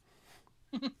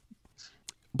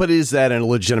 But is that a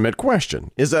legitimate question?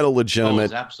 Is that a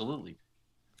legitimate?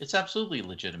 It's absolutely a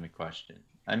legitimate question.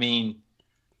 I mean,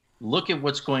 look at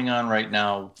what's going on right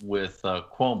now with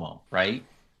Cuomo, right?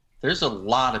 There's a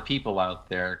lot of people out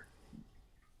there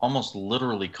almost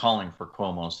literally calling for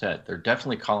Cuomo's head. They're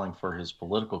definitely calling for his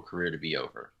political career to be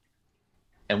over.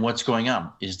 And what's going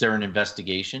on? Is there an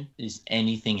investigation? Is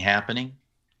anything happening?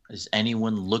 Is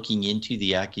anyone looking into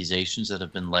the accusations that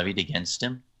have been levied against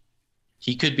him?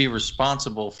 He could be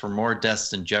responsible for more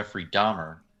deaths than Jeffrey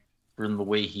Dahmer from the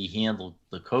way he handled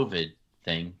the COVID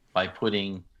thing by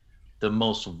putting the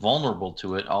most vulnerable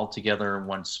to it all together in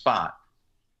one spot,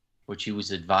 which he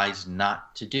was advised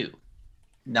not to do,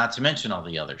 not to mention all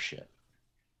the other shit.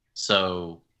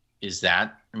 So is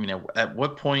that, I mean, at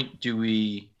what point do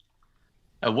we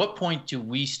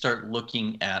start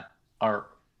looking at our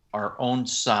own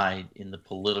side in the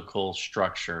political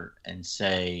structure and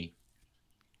say,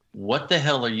 what the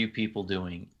hell are you people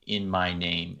doing in my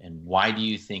name, and why do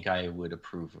you think I would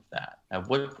approve of that? At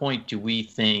what point do we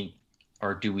think,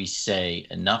 or do we say,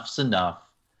 enough's enough?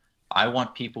 I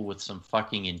want people with some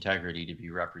fucking integrity to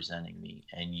be representing me,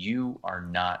 and you are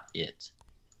not it.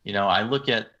 You know, I look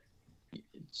at,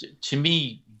 to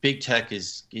me, big tech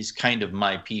is kind of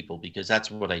my people, because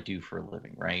that's what I do for a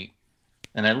living, right?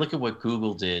 And I look at what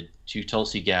Google did to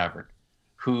Tulsi Gabbard,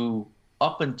 who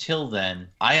up until then,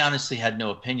 I honestly had no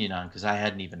opinion on, because I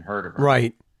hadn't even heard of her.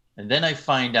 Right. And then I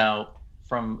find out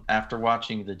from after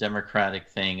watching the Democratic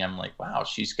thing, I'm like, wow,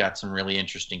 she's got some really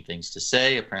interesting things to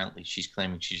say. Apparently she's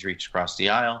claiming she's reached across the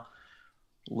aisle.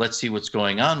 Let's see what's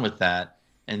going on with that.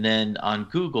 And then on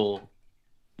Google,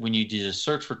 when you did a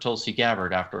search for Tulsi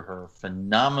Gabbard after her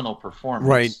phenomenal performance,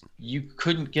 right, you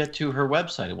couldn't get to her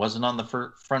website. It wasn't on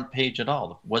the front page at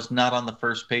all. It was not on the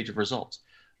first page of results.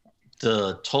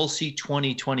 The Tulsi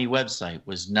 2020 website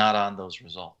was not on those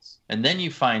results. And then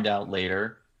you find out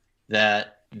later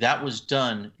that that was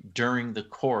done during the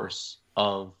course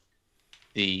of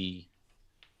the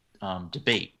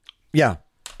debate. Yeah,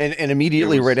 and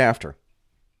immediately right after.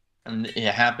 And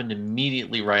it happened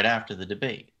immediately right after the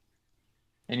debate.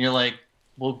 And you're like,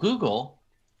 well, Google,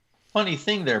 funny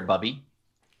thing there, Bubby.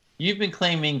 You've been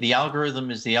claiming the algorithm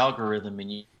is the algorithm,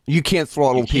 and you can't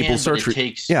throttle people's search.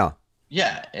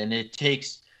 Yeah, and it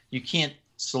takes, you can't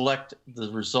select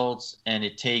the results, and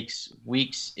it takes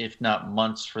weeks, if not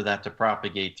months, for that to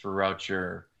propagate throughout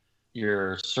your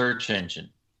search engine.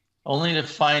 Only to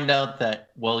find out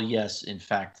that, well, yes, in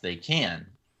fact, they can.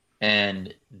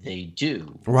 And they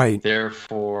do. Right.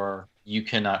 Therefore, you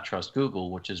cannot trust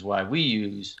Google, which is why we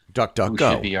use DuckDuckGo. Who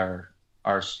should be our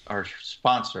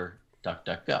sponsor,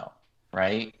 DuckDuckGo,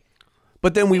 right?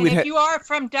 But then if you are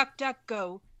from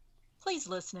DuckDuckGo, please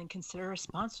listen and consider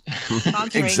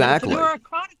sponsoring exactly. the Fedora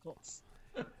Chronicles.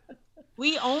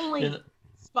 We only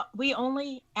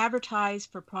advertise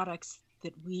for products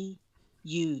that we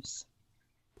use.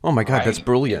 Oh my God, right. That's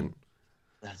brilliant.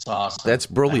 That's awesome. That's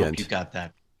brilliant. I hope you got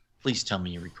that. Please tell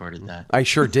me you recorded that. I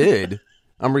sure did.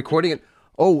 I'm recording it.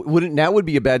 Oh, now would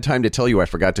be a bad time to tell you I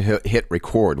forgot to hit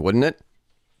record, wouldn't it?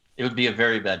 It would be a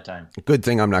very bad time. Good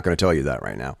thing I'm not going to tell you that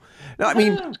right now. No, I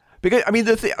mean, because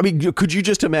could you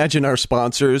just imagine our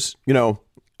sponsors? You know,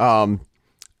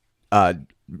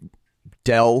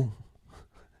 Dell,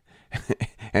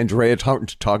 Andrea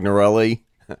Tognarelli,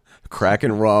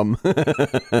 Kraken Rum.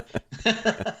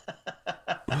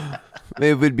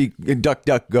 It would be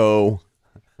DuckDuckGo.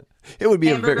 It would be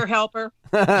Hamburger Helper.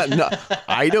 No,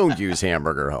 I don't use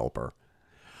Hamburger Helper.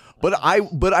 But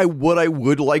what I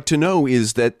would like to know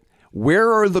is that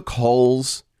where are the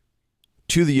calls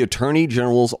to the Attorney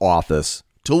General's office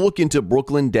to look into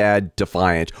Brooklyn Dad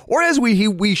Defiant, or as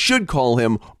we should call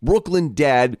him, Brooklyn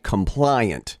Dad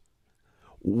Compliant?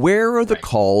 Where are the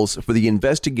calls for the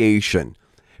investigation?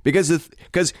 Because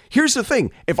here's the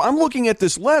thing. If I'm looking at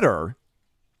this letter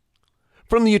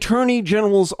from the Attorney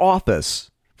General's office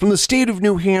from the state of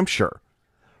New Hampshire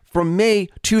from May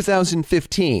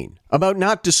 2015 about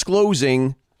not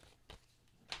disclosing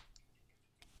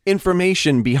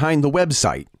information behind the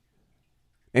website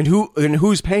and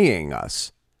who's paying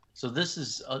us. So this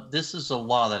is a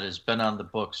law that has been on the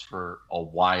books for a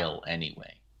while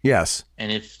anyway. Yes.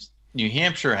 And if New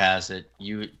Hampshire has it,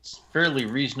 it's fairly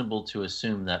reasonable to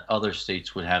assume that other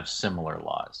states would have similar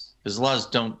laws, because laws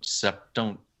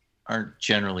aren't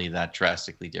generally that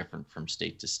drastically different from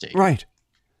state to state. Right.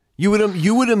 You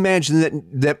would imagine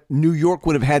that New York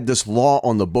would have had this law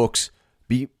on the books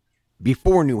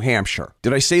before New Hampshire.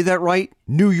 Did I say that right?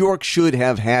 New York should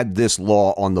have had this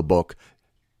law on the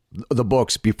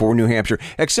books before New Hampshire,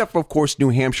 except for, of course, New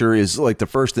Hampshire is like the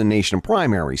first in the nation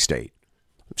primary state.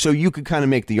 So you could kind of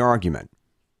make the argument.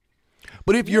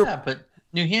 But if you're... Yeah, but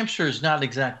New Hampshire is not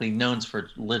exactly known for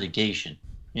litigation.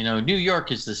 You know, New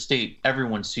York is the state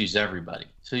everyone sues everybody.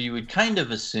 So you would kind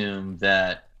of assume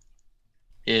that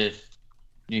if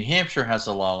New Hampshire has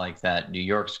a law like that, New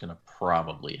York's going to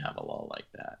probably have a law like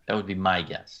that. That would be my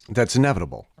guess. That's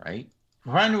inevitable. Right?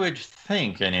 One would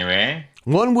think, anyway.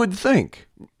 One would think.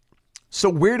 So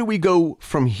where do we go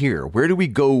from here? Where do we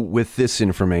go with this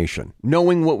information?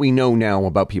 Knowing what we know now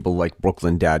about people like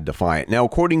Brooklyn Dad Defiant. Now,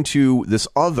 according to this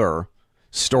other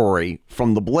story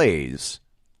from The Blaze,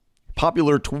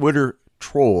 popular Twitter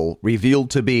troll revealed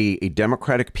to be a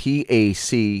Democratic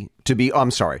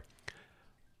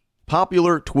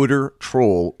Popular Twitter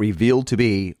troll revealed to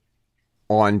be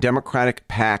on Democratic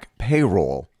PAC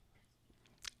payroll.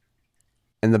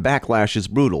 And the backlash is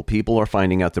brutal. People are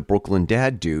finding out that Brooklyn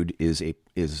Dad Dude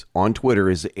is on Twitter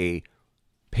is a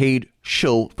paid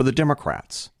shill for the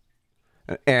Democrats.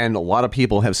 And a lot of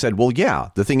people have said, well, yeah,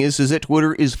 the thing is that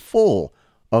Twitter is full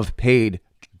of paid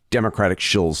Democratic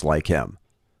shills like him.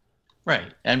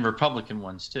 Right. And Republican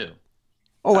ones, too.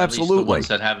 Oh, At absolutely. least the ones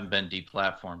that haven't been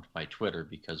deplatformed by Twitter,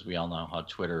 because we all know how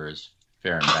Twitter is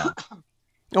fair and balanced.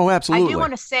 Oh, absolutely. I do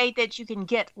want to say that you can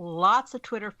get lots of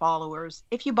Twitter followers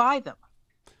if you buy them.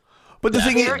 But the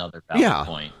thing is, another valid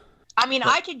point. I mean,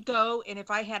 I could go, and if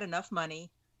I had enough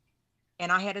money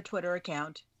and I had a Twitter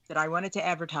account that I wanted to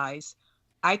advertise,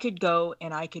 I could go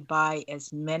and I could buy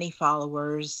as many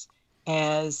followers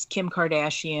as Kim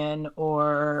Kardashian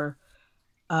or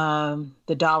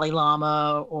the Dalai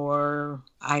Lama or,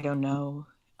 I don't know,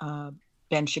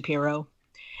 Ben Shapiro.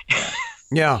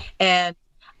 Yeah. And,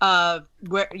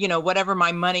 whatever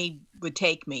my money would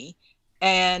take me.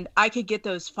 And I could get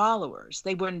those followers.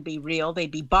 They wouldn't be real.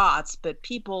 They'd be bots, but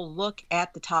people look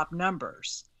at the top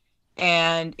numbers.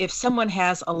 And if someone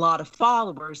has a lot of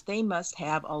followers, they must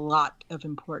have a lot of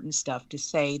important stuff to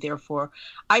say. Therefore,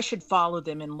 I should follow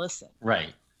them and listen.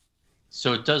 Right.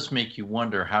 So it does make you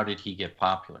wonder, how did he get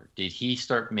popular? Did he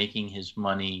start making his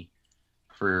money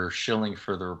for shilling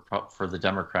for the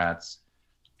Democrats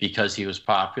because he was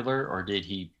popular, or did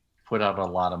he put out a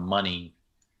lot of money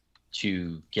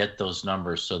to get those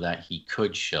numbers so that he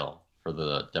could shill for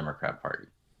the Democrat Party?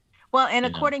 Well, and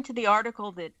according to the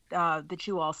article that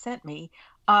you all sent me,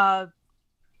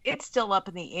 it's still up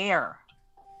in the air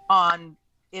on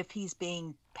if he's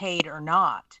being paid or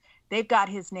not. They've got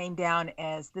his name down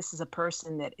as this is a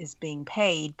person that is being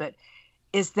paid, but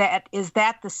is that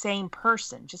the same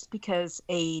person? Just because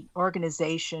a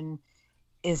organization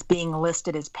is being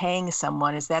listed as paying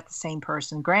someone, is that the same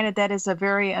person? Granted, that is a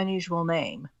very unusual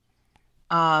name.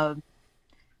 But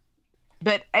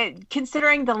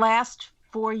considering the last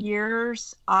 4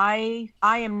 years, I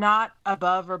am not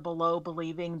above or below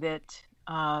believing that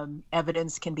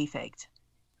evidence can be faked.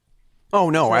 Oh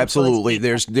no, absolutely.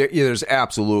 There's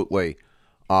absolutely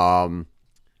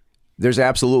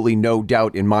no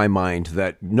doubt in my mind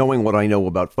that, knowing what I know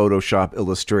about Photoshop,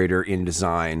 Illustrator,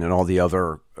 InDesign, and all the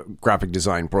other graphic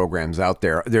design programs out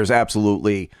there, there's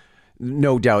absolutely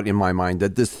no doubt in my mind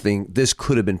that this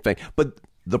could have been fake. But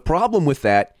the problem with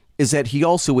that is that he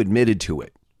also admitted to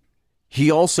it. He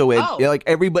also like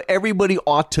everybody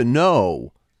ought to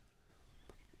know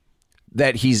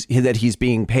that he's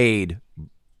being paid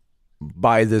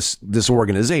by this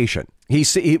organization. He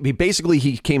basically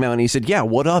came out and he said, "Yeah,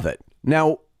 what of it?"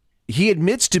 Now, he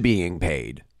admits to being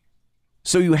paid.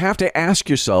 So you have to ask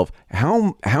yourself,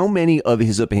 how many of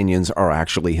his opinions are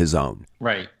actually his own?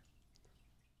 Right.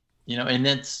 And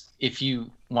that's, if you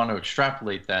want to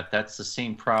extrapolate that, that's the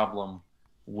same problem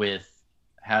with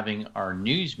having our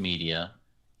news media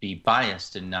be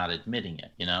biased and not admitting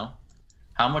it.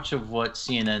 How much of what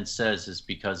CNN says is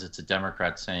because it's a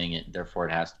Democrat saying it, therefore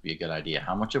it has to be a good idea?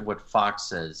 How much of what Fox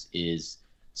says is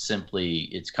simply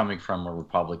it's coming from a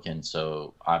Republican,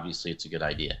 so obviously it's a good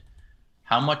idea?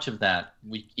 How much of that,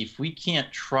 if we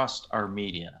can't trust our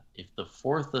media, if the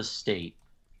Fourth Estate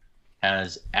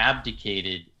has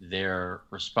abdicated their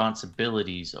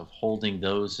responsibilities of holding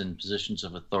those in positions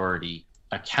of authority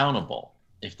accountable,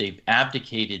 if they've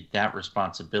abdicated that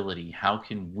responsibility, how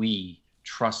can we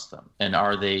trust them? And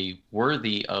are they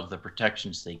worthy of the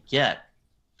protections they get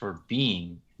for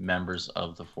being members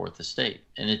of the Fourth Estate?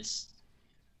 And it's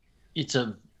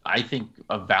I think,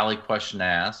 a valid question to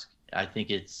ask. I think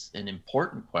it's an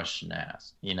important question to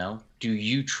ask. Do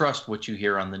you trust what you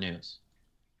hear on the news?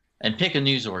 And pick a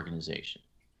news organization,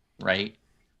 right?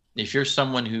 If you're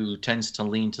someone who tends to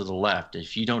lean to the left,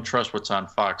 if you don't trust what's on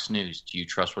Fox News, do you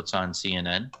trust what's on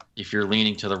CNN? If you're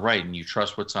leaning to the right and you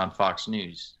trust what's on Fox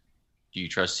News, do you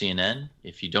trust CNN?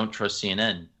 If you don't trust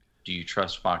CNN, do you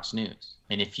trust Fox News?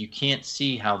 And if you can't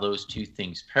see how those two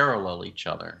things parallel each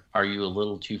other, are you a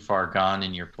little too far gone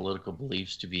in your political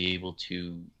beliefs to be able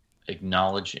to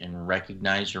acknowledge and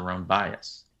recognize your own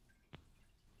bias?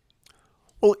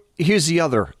 Well, here's the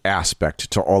other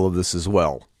aspect to all of this as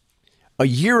well. A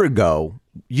year ago,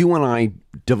 you and I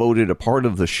devoted a part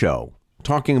of the show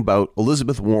talking about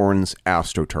Elizabeth Warren's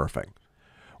astroturfing,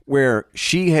 where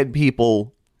she had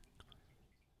people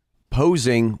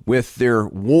posing with their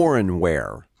Warren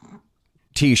wear,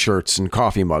 T-shirts and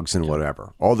coffee mugs and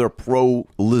whatever, all their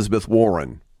pro-Elizabeth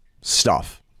Warren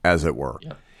stuff, as it were.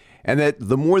 Yep. And that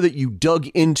the more that you dug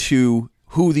into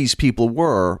who these people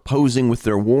were posing with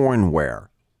their Warren wear,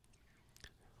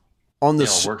 on the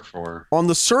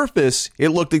surface, it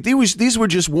looked like these were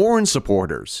just Warren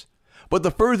supporters. But the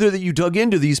further that you dug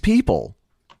into these people,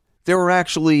 they were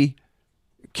actually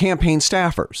campaign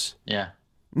staffers. Yeah.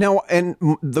 Now, and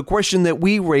the question that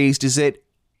we raised is that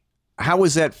how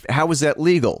is that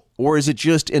legal, or is it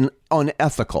just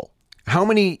unethical? How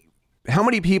many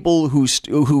people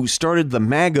who started the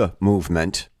MAGA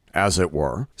movement, as it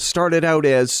were, started out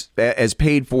as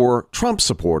paid for Trump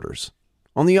supporters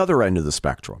on the other end of the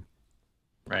spectrum?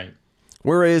 Right.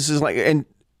 Whereas is like, and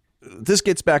this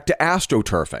gets back to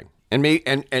astroturfing, and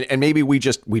maybe we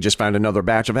just found another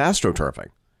batch of astroturfing.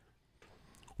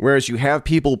 Whereas you have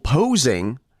people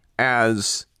posing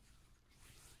as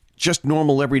just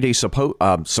normal everyday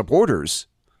supporters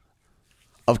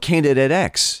of candidate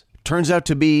X, turns out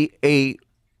to be a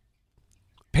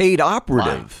paid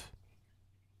operative.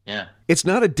 Yeah. It's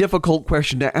not a difficult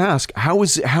question to ask. How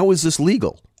is this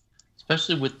legal?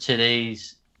 Especially with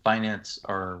today's finance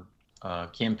or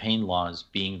campaign laws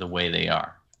being the way they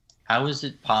are. How is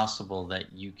it possible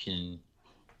that you can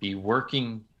be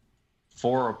working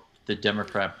for the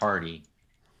Democrat Party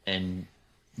and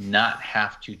not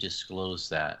have to disclose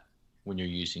that when you're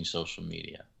using social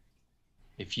media?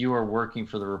 If you are working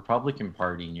for the Republican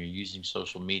Party and you're using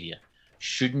social media,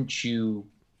 shouldn't you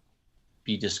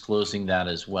be disclosing that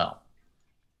as well?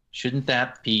 Shouldn't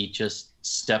that be just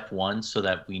step one so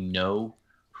that we know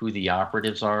who the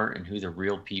operatives are and who the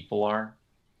real people are?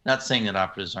 Not saying that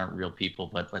operatives aren't real people,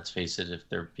 but let's face it, if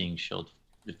they're being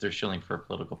if they're shilling for a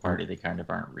political party, they kind of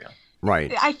aren't real.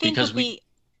 Right. I think because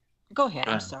go ahead.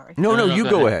 I'm sorry. No, you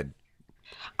go ahead.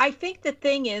 I think the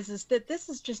thing is that this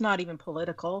is just not even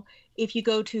political. If you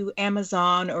go to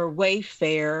Amazon or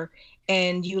Wayfair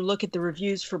and you look at the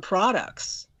reviews for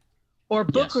products or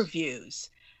book reviews,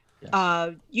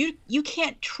 you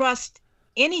can't trust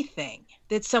anything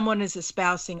that someone is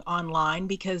espousing online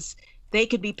because they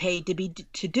could be paid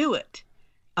to do it.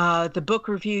 The book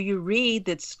review you read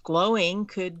that's glowing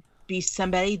could be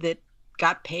somebody that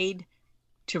got paid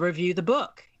to review the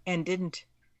book and didn't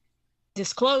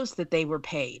disclose that they were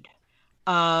paid.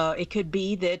 It could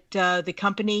be that the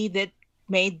company that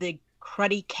made the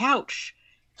cruddy couch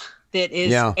that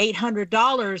is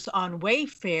 $800 on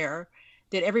Wayfair,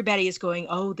 that everybody is going,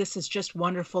 oh, this is just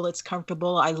wonderful. It's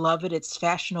comfortable. I love it. It's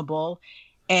fashionable.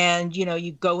 And,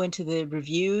 you go into the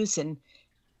reviews and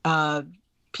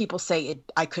people say,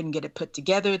 I couldn't get it put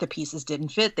together. The pieces didn't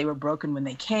fit. They were broken when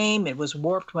they came. It was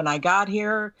warped when I got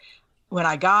here. When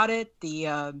I got it,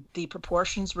 the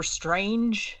proportions were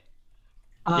strange.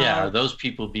 Are those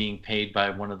people being paid by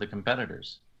one of the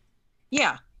competitors?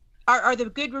 Yeah. Are the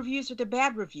good reviews or the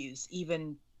bad reviews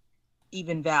even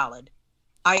valid?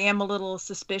 I am a little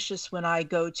suspicious when I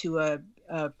go to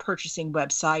a purchasing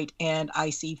website and I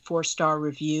see 4-star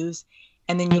reviews,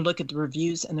 and then you look at the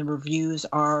reviews and the reviews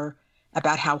are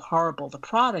about how horrible the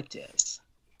product is.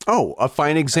 Oh, a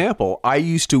fine example. I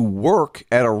used to work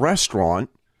at a restaurant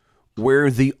where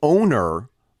the owner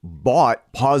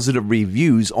bought positive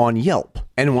reviews on Yelp.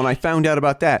 And when I found out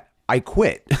about that, I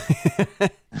quit.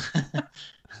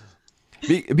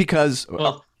 Because...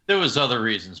 Well, there was other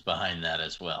reasons behind that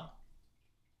as well.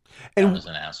 And I was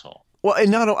an asshole. Well,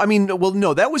 and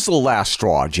no, that was the last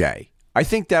straw, Jay. I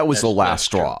think that was the last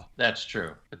straw. True. That's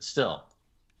true, but still.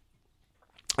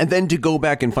 And then to go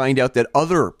back and find out that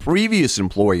other previous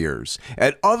employers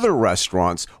at other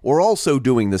restaurants were also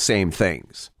doing the same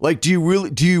things. Like, do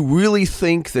you really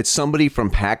think that somebody from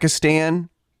Pakistan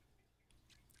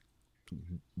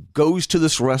goes to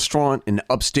this restaurant in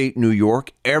upstate New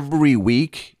York every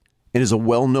week and is a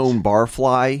well-known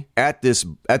barfly at this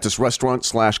restaurant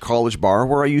 / college bar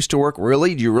where I used to work?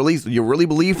 Really? Do you really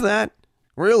believe that?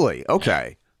 Really?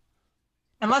 Okay.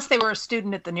 Unless they were a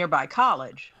student at the nearby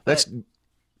college.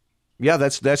 Yeah,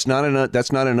 that's not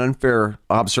an unfair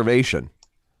observation.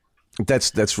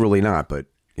 That's really not, but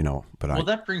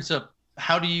that brings up,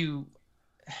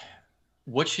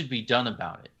 what should be done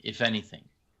about it, if anything?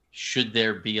 Should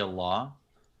there be a law?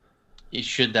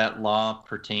 Should that law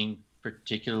pertain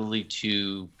particularly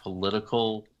to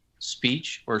political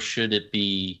speech, or should it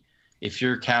be, if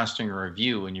you're casting a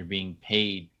review and you're being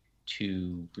paid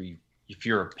if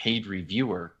you're a paid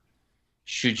reviewer,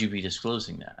 should you be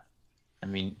disclosing that? I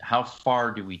mean, how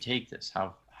far do we take this?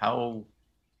 How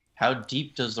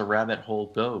deep does the rabbit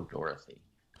hole go, Dorothy?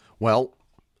 Well,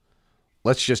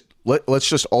 let's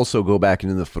just also go back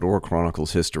into the Fedora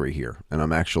Chronicles history here, and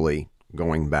I'm actually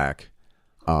going back.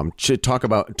 Talk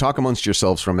amongst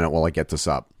yourselves for a minute while I get this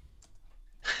up.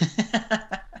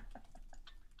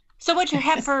 So what'd you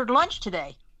have for lunch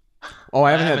today? Oh,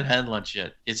 I haven't had lunch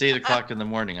yet. It's 8:00 in the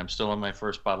morning. I'm still on my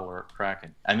first bottle of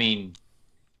Kraken. I mean,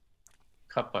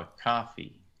 cup of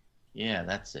coffee. Yeah,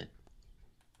 that's it.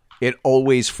 It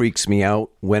always freaks me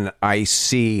out when I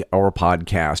see our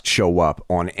podcast show up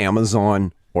on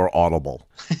Amazon or Audible.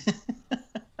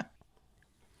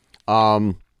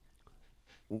 Walt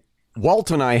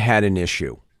and I had an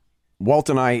issue.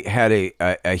 Walt and I had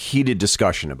a heated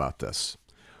discussion about this.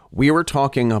 We were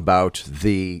talking about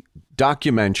the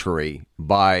documentary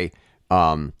by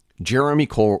Jeremy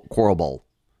Corbell,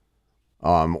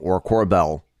 or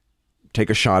Corbell. Take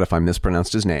a shot if I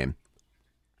mispronounced his name.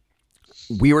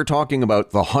 We were talking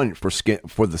about the hunt for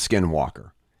the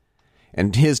Skinwalker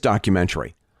and his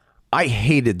documentary. I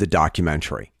hated the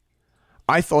documentary.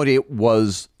 I thought it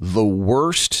was the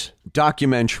worst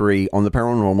documentary on the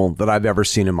paranormal that I've ever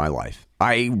seen in my life.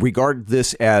 I regard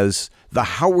this as the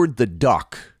Howard the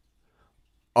Duck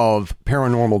of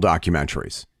paranormal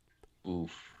documentaries.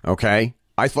 Oof. Okay?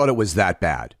 I thought it was that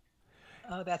bad.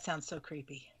 Oh, that sounds so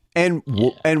creepy. And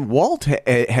Walt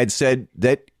had said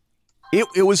that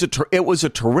it was a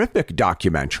terrific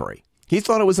documentary. He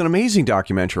thought it was an amazing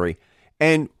documentary,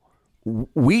 and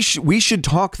we should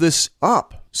talk this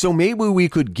up. So maybe we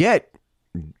could get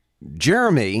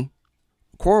Jeremy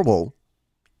Corbell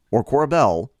or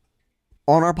Corbell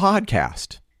on our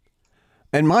podcast.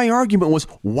 And my argument was,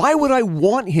 why would I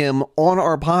want him on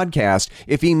our podcast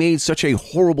if he made such a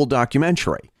horrible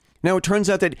documentary? Now, it turns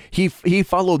out that he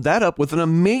followed that up with an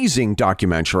amazing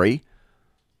documentary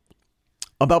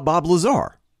about Bob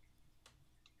Lazar.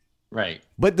 Right.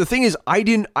 But the thing is, I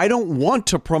don't want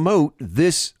to promote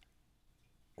this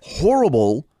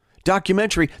horrible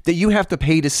documentary that you have to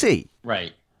pay to see.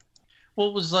 Right. Well,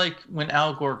 it was like when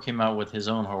Al Gore came out with his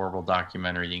own horrible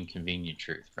documentary, The Inconvenient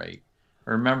Truth, right? I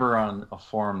remember on a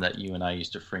forum that you and I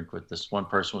used to frequent, this one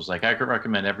person was like, I could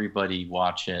recommend everybody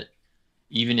watch it,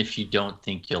 even if you don't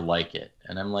think you'll like it.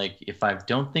 And I'm like, if I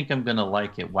don't think I'm going to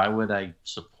like it, why would I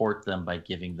support them by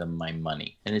giving them my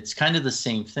money? And it's kind of the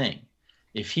same thing.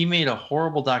 If he made a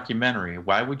horrible documentary,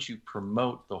 why would you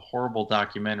promote the horrible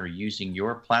documentary using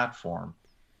your platform?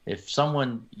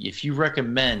 If you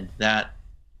recommend that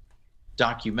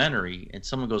documentary and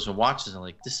someone goes and watches and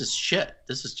like, this is shit,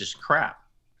 this is just crap,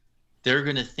 they're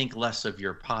going to think less of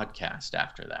your podcast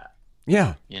after that.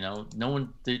 Yeah. No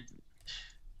one did.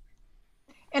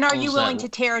 And are you willing to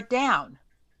tear it down?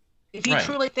 If you Right.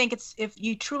 truly think it's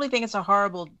a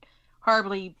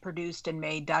horribly produced and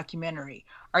made documentary,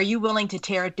 are you willing to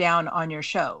tear it down on your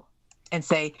show and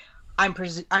say, I'm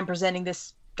presenting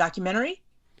this documentary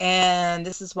and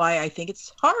this is why I think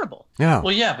it's horrible? Yeah.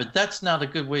 Well, yeah, but that's not a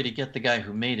good way to get the guy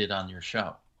who made it on your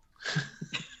show.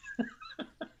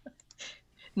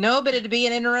 No, but it'd be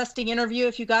an interesting interview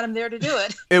if you got him there to do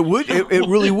it. It would. It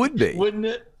really would be. Wouldn't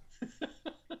it?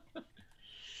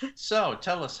 So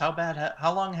tell us,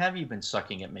 how long have you been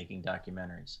sucking at making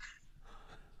documentaries?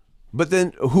 But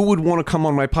then who would want to come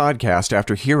on my podcast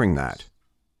after hearing that?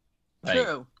 Right.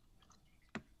 True.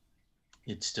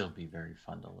 It'd still be very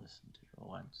fun to listen to for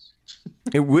once.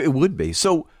 It would be.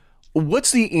 So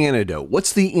what's the antidote?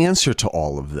 What's the answer to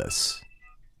all of this?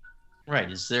 Right.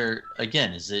 Is there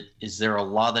a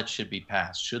law that should be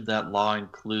passed? Should that law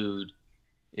include,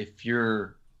 if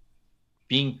you're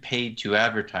being paid to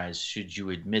advertise, should you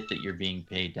admit that you're being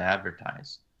paid to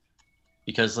advertise?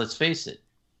 Because let's face it,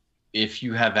 if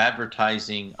you have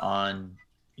advertising on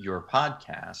your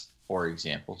podcast, for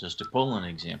example, just to pull an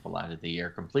example out of the air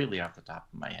completely off the top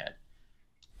of my head,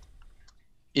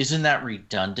 isn't that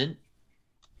redundant?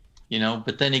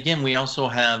 But then again, we also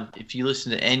have, if you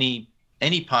listen to any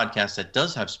podcast that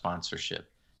does have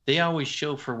sponsorship, they always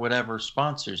show for whatever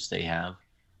sponsors they have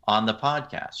on the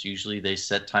podcast. Usually they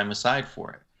set time aside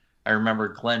for it. I remember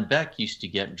Glenn Beck used to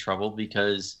get in trouble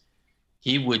because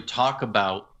he would talk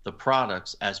about the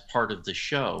products as part of the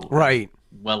show, Right?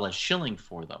 well as shilling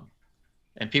for them.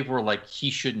 And people were like, he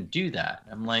shouldn't do that.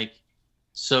 I'm like,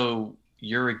 so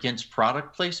you're against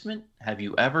product placement? Have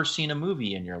you ever seen a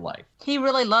movie in your life? He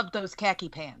really loved those khaki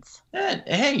pants. And,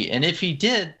 hey, and if he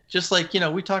did, just like,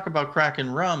 we talk about crack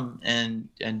and rum and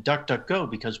DuckDuckGo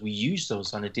because we use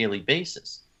those on a daily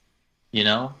basis.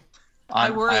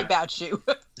 I worry about you.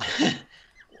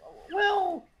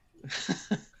 Well,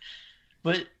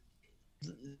 but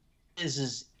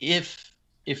is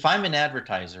if I'm an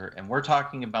advertiser and we're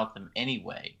talking about them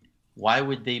anyway, why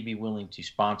would they be willing to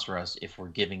sponsor us if we're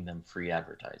giving them free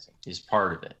advertising is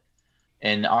part of it.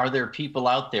 And are there people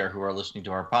out there who are listening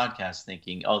to our podcast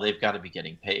thinking, oh, they've got to be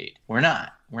getting paid? We're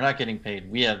not getting paid.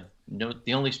 We have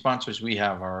the only sponsors we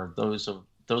have are those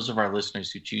of our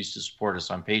listeners who choose to support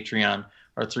us on Patreon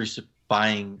or through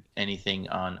buying anything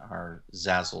on our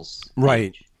Zazzle's page.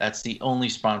 Right. That's the only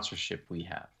sponsorship we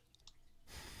have.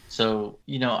 So,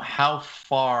 how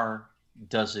far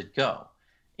does it go?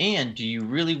 And do you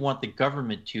really want the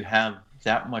government to have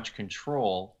that much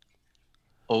control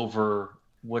over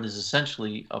what is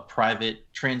essentially a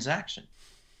private transaction?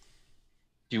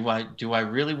 Do I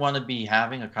really want to be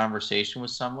having a conversation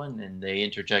with someone and they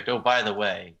interject, oh, by the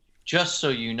way, just so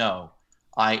you know,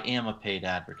 I am a paid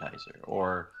advertiser,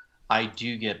 or I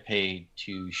do get paid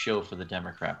to show for the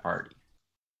Democrat Party.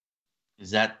 Is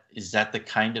that the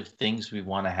kind of things we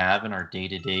want to have in our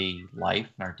day-to-day life,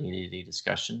 in our day-to-day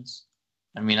discussions?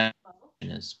 I mean,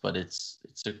 but it's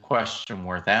a question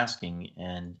worth asking.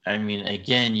 And I mean,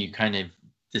 again,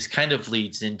 this kind of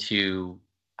leads into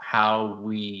how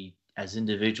we as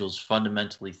individuals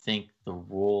fundamentally think the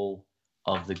role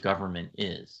of the government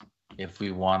is. If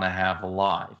we want to have a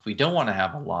law, if we don't want to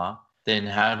have a law, then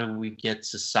how do we get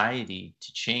society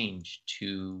to change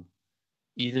to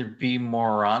either be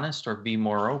more honest or be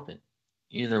more open?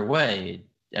 Either way,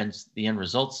 and the end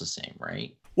result's the same,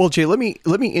 right? Well, Jay, let me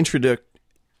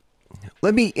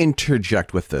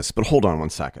interject with this, but hold on one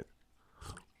second.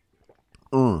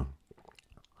 Oh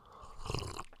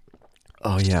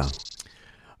yeah.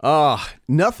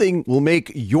 Nothing will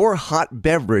make your hot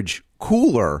beverage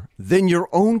cooler than your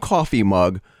own coffee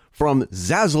mug from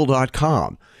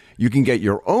Zazzle.com. You can get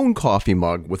your own coffee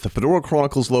mug with the Fedora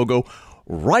Chronicles logo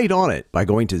right on it by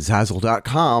going to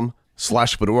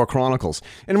Zazzle.com/Fedora Chronicles.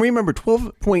 And remember,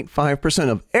 12.5%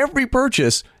 of every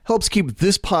purchase helps keep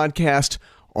this podcast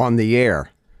on the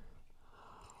air.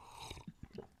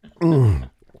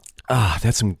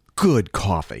 That's some good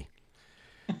coffee.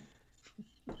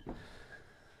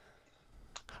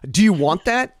 Do you want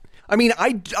that? I mean,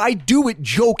 I do it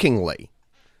jokingly.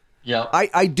 Yeah.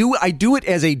 I do it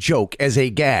as a joke, as a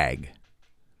gag.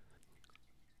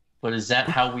 But is that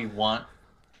how we want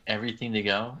everything to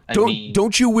go?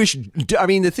 Don't you wish? I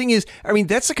mean, the thing is,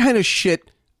 that's the kind of shit,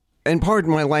 and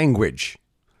pardon my language.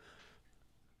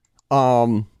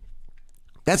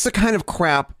 That's the kind of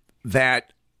crap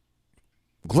that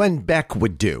Glenn Beck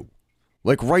would do.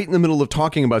 Like right in the middle of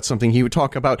talking about something, he would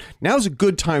talk about, now's a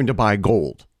good time to buy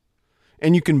gold.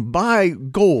 And you can buy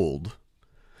gold,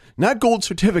 not gold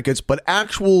certificates, but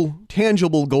actual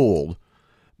tangible gold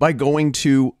by going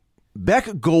to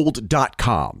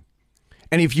beckgold.com.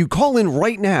 And if you call in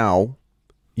right now,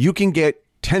 you can get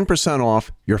 10%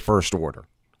 off your first order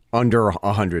under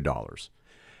 $100.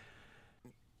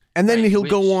 And then he'll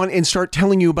go on and start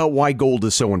telling you about why gold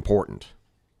is so important.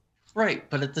 Right.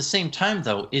 But at the same time,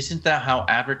 though, isn't that how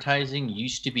advertising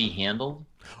used to be handled?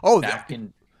 Oh,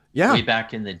 way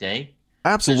back in the day?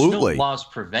 Absolutely. There's no laws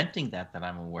preventing that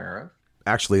I'm aware of.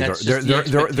 Actually,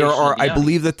 there are. I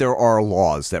believe that there are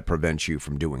laws that prevent you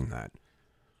from doing that.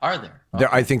 Are there? Okay.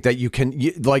 I think that you can,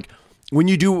 like, when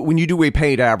you do a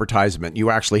paid advertisement,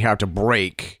 you actually have to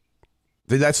break.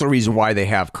 That's the reason why they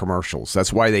have commercials.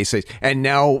 That's why they say, and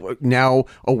now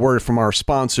a word from our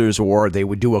sponsors, or they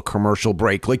would do a commercial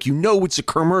break. Like, it's a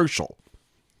commercial.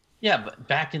 Yeah, but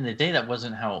back in the day, that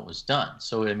wasn't how it was done.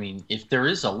 So, I mean, if there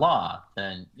is a law,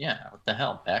 then yeah, what the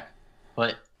hell, Beck?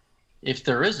 But if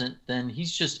there isn't, then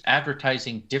he's just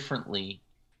advertising differently.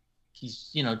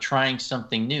 He's, trying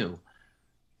something new.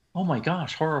 Oh my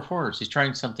gosh, horror of horrors, he's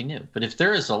trying something new. But if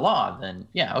there is a law, then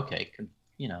yeah, okay,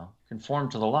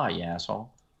 conform to the law, you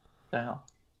asshole. What the hell?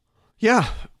 Yeah,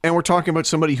 and we're talking about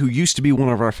somebody who used to be one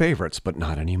of our favorites, but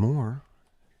not anymore.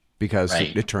 Because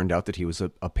it turned out that he was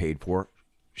a paid-for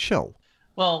shill.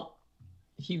 Well,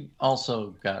 he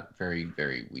also got very,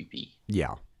 very weepy.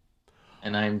 Yeah.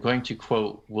 And I'm going to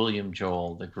quote William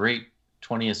Joel, the great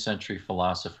 20th century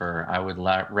philosopher, I would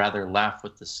rather laugh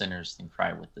with the sinners than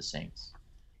cry with the saints,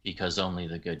 because only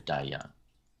the good die young.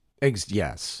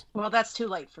 Yes. Well, that's too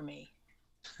late for me.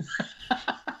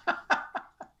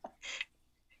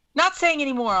 Not saying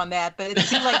any more on that, but it's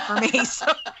too late for me.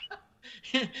 So.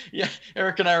 Yeah,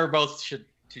 Eric and I were both.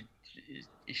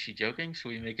 Is she joking? Should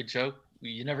we make a joke?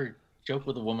 You never joke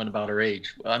with a woman about her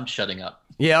age. Well, I'm shutting up.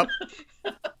 Yep.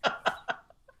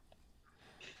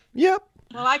 Yep.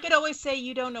 Well, I could always say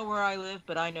you don't know where I live,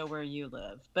 but I know where you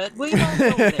live. But we won't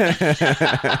go there.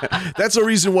 That's the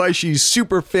reason why she's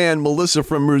super fan Melissa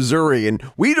from Missouri, and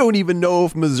we don't even know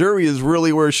if Missouri is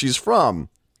really where she's from.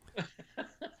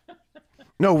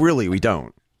 No, really, we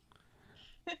don't.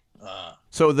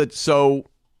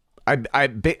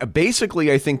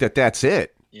 Basically I think that's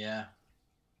it. Yeah.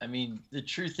 I mean, the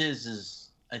truth is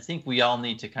I think we all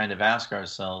need to kind of ask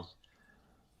ourselves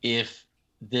if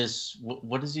this,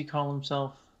 what does he call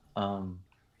himself?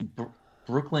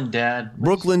 Brooklyn Dad.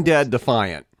 Brooklyn Dad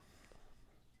Defiant.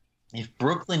 If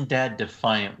Brooklyn Dad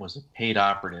Defiant was a paid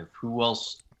operative, who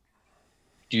else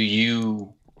do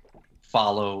you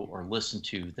follow or listen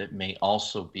to that may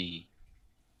also be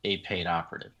a paid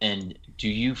operative? And do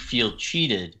you feel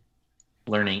cheated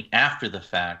learning after the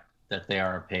fact that they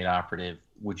are a paid operative?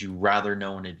 Would you rather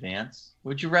know in advance?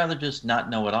 Would you rather just not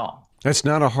know at all? That's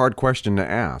not a hard question to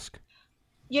ask.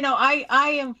 You know,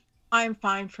 I am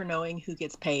fine for knowing who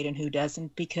gets paid and who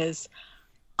doesn't, because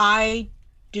I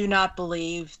do not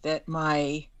believe that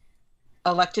my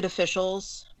elected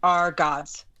officials are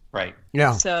gods. Right.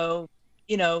 Yeah. So,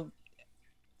 you know,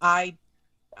 I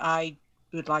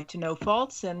would like to know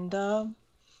faults, and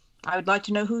I would like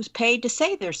to know who's paid to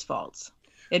say there's faults.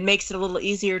 It makes it a little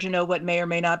easier to know what may or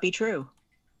may not be true.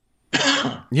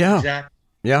 Yeah. Exactly.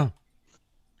 Yeah.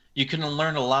 You can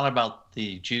learn a lot about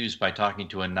the Jews by talking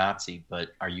to a Nazi,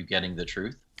 but are you getting the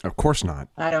truth? Of course not.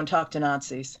 I don't talk to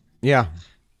Nazis. Yeah.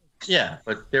 Yeah,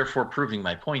 but therefore proving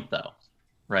my point, though,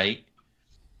 right?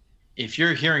 If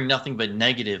you're hearing nothing but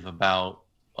negative about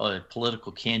a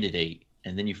political candidate,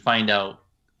 and then you find out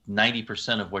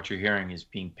 90% of what you're hearing is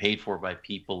being paid for by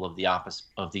people of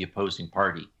the opposing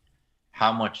party,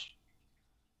 how much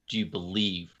do you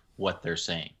believe what they're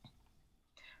saying?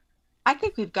 I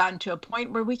think we've gotten to a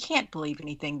point where we can't believe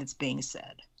anything that's being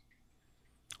said.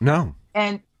 No.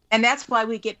 And that's why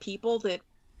we get people that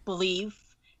believe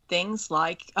things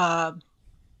like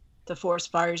the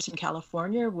forest fires in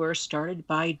California were started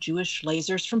by Jewish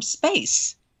lasers from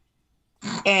space.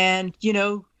 And, you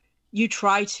know, you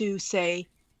try to say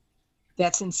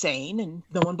that's insane and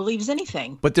no one believes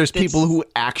anything. But there's people who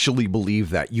actually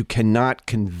believe that. You cannot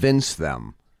convince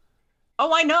them.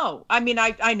 Oh, I know. I mean,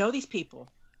 I know these people.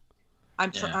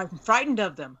 I'm frightened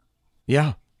of them.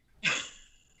 Yeah.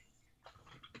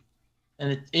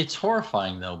 And it's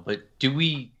horrifying, though. But do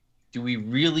we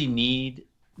really need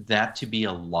that to be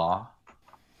a law?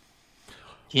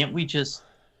 Can't we just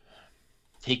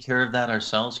take care of that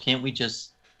ourselves? Can't we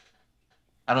just,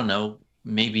 I don't know,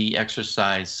 maybe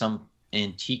exercise some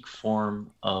antique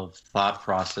form of thought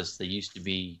process that used to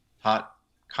be taught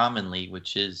commonly,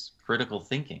 which is critical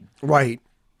thinking? Right.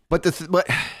 But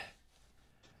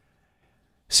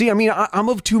see, I mean, I'm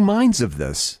of two minds of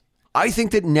this. I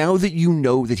think that now that you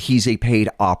know that he's a paid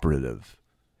operative,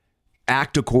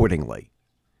 act accordingly.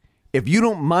 If you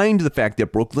don't mind the fact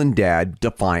that Brooklyn Dad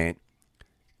Defiant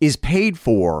is paid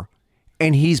for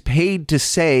and he's paid to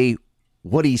say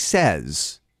what he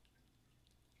says,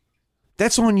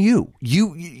 that's on you.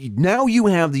 Now you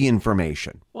have the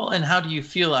information. Well, and how do you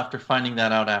feel after finding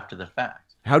that out after the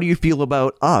fact? How do you feel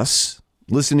about us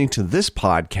listening to this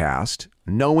podcast,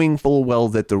 knowing full well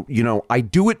that I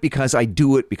do it because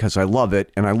I love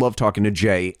it, and I love talking to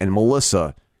Jay and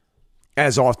Melissa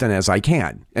as often as I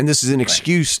can. And this is an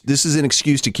excuse. This is an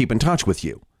excuse to keep in touch with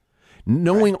you.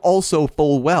 Knowing also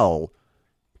full well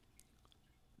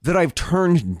that I've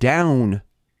turned down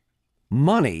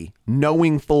money,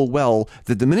 knowing full well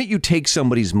that the minute you take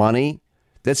somebody's money,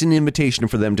 that's an invitation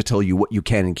for them to tell you what you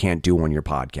can and can't do on your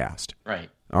podcast. Right.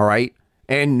 All right.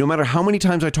 And no matter how many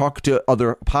times I talk to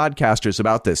other podcasters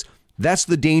about this, that's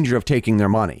the danger of taking their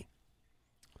money.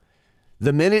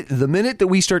 The minute that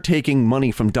we start taking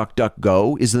money from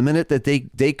DuckDuckGo is the minute that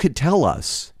they could tell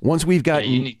us once we've got.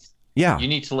 You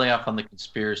need to lay off on the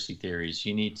conspiracy theories.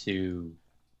 You need to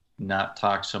not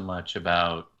talk so much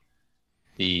about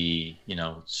the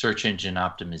search engine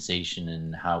optimization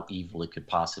and how evil it could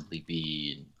possibly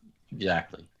be.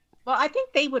 Exactly. Well, I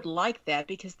think they would like that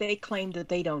because they claim that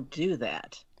they don't do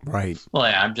that. Right. Well,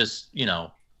 yeah, I'm just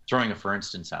throwing a for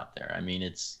instance out there. I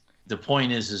mean, the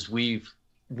point is we've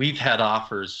had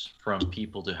offers from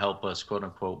people to help us, quote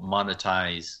unquote,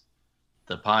 monetize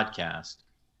the podcast.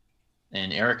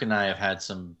 And Eric and I have had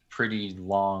some pretty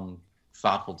long,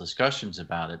 thoughtful discussions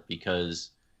about it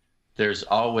because there's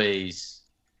always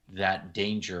that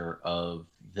danger of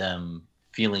them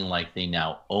feeling like they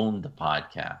now own the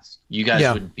podcast. You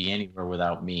guys wouldn't be anywhere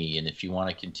without me. And if you want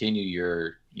to continue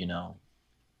your,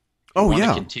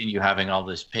 continue having all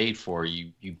this paid for,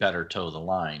 you better toe the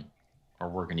line, or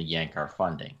we're going to yank our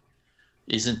funding.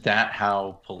 Isn't that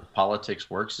how politics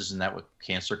works? Isn't that what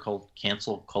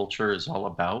cancel culture is all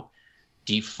about?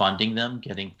 Defunding them,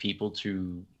 getting people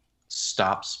to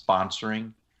stop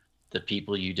sponsoring the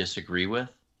people you disagree with.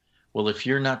 Well, if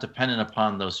you're not dependent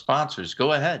upon those sponsors,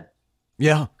 go ahead.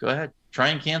 Yeah. Go ahead. Try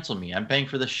and cancel me. I'm paying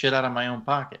for this shit out of my own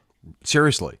pocket.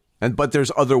 Seriously. But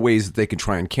there's other ways that they can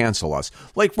try and cancel us.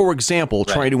 Like, for example,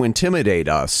 try to intimidate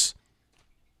us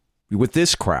with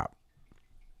this crap.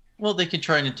 Well, they can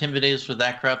try and intimidate us with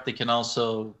that crap. They can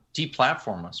also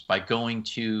deplatform us by going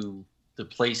to the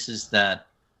places that,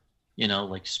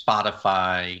 like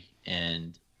Spotify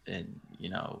and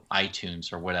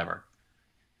iTunes or whatever.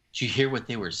 Did you hear what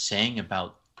they were saying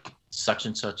about such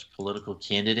and such political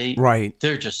candidate? Right.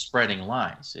 They're just spreading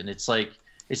lies. And it's like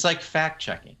fact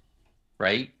checking,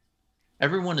 right?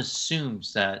 Everyone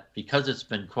assumes that because it's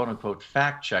been quote unquote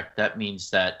fact checked, that means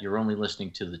that you're only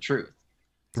listening to the truth.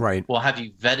 Right. Well, have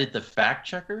you vetted the fact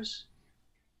checkers?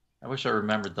 I wish I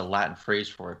remembered the Latin phrase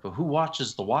for it, but who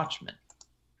watches The Watchmen?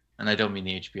 And I don't mean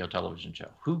the HBO television show.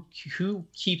 Who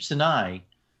keeps an eye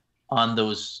on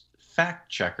those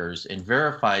fact checkers and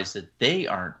verifies that they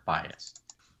aren't biased?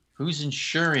 Who's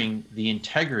ensuring the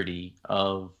integrity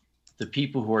of the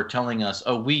people who are telling us,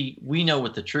 oh, we know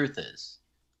what the truth is?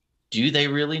 Do they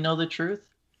really know the truth?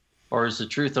 Or is the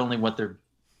truth only what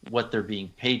they're being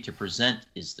paid to present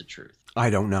is the truth? I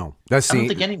don't know. I don't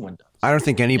think anyone does. I don't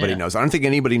think anybody knows. I don't think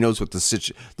anybody knows what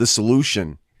the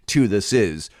solution to this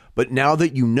is. But now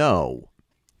that you know,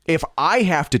 if I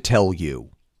have to tell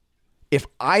you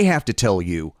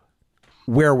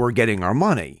where we're getting our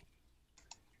money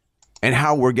and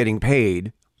how we're getting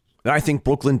paid, then I think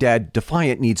Brooklyn Dad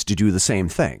Defiant needs to do the same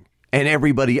thing, and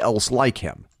everybody else like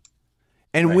him.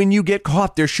 And when you get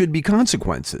caught, there should be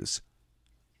consequences.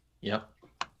 Yep.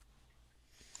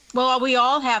 Well, we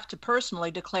all have to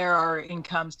personally declare our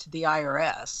incomes to the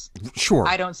IRS. Sure.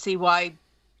 I don't see why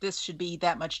this should be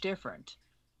that much different.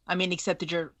 I mean, except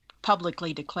that you're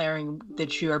publicly declaring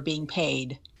that you are being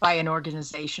paid by an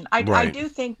organization. I do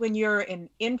think when you're an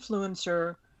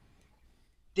influencer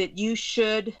that you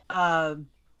should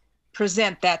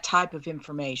present that type of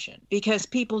information, because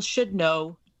people should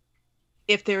know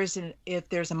if there's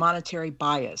a monetary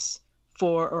bias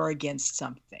for or against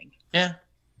something. Yeah.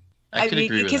 I could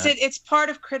agree with that. Because it's part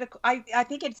of critical. I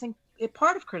think it's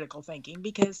part of critical thinking,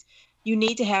 because you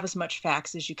need to have as much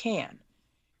facts as you can.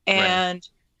 And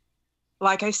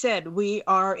like I said, we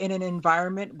are in an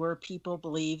environment where people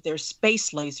believe there's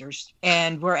space lasers,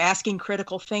 and we're asking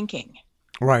critical thinking.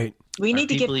 Right. We need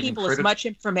to give people as much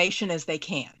information as they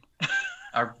can.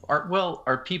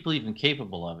 Are people even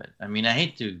capable of it? I mean, I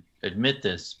hate to admit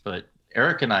this, but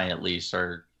Eric and I at least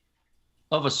are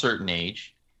of a certain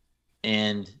age,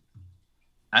 and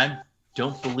I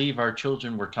don't believe our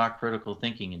children were taught critical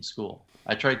thinking in school.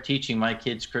 I tried teaching my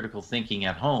kids critical thinking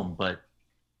at home, but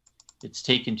it's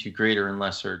taken to greater and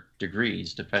lesser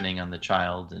degrees depending on the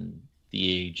child and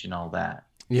the age and all that.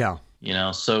 Yeah.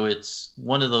 So it's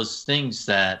one of those things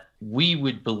that we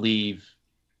would believe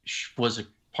was a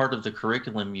part of the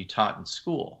curriculum you taught in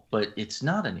school, but it's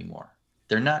not anymore.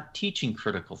 They're not teaching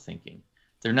critical thinking.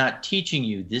 They're not teaching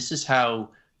you this is how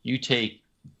you take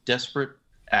disparate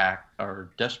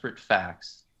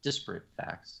facts.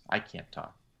 I can't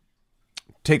talk.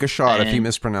 Take a shot if you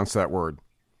mispronounce that word.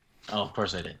 Oh, of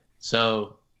course I did.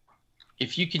 So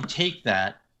if you can take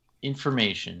that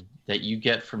information that you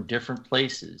get from different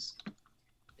places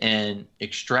and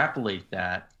extrapolate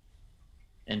that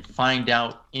and find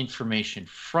out information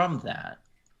from that,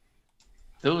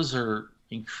 those are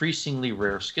increasingly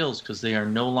rare skills because they are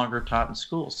no longer taught in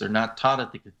schools. They're not taught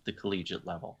at the collegiate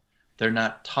level. They're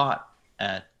not taught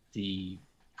at the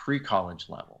pre-college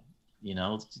level.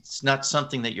 It's not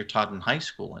something that you're taught in high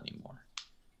school anymore.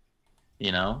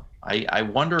 I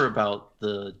wonder about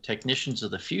the technicians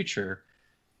of the future,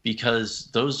 because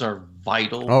those are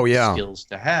vital skills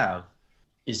to have.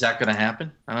 Is that going to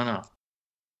happen? I don't know.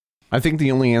 I think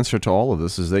the only answer to all of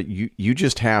this is that you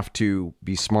just have to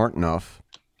be smart enough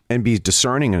and be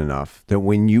discerning enough that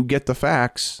when you get the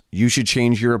facts, you should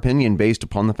change your opinion based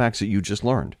upon the facts that you just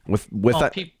learned.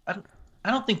 I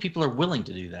don't think people are willing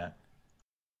to do that.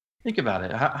 Think about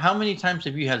it. How many times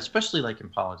have you had, especially like in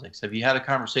politics, have you had a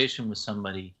conversation with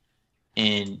somebody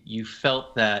and you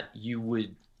felt that you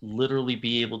would literally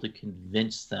be able to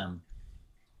convince them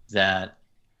that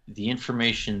the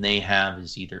information they have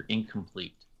is either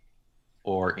incomplete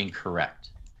or incorrect?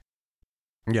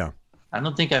 Yeah. I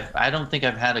don't think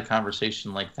I've had a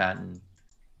conversation like that in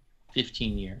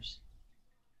 15 years.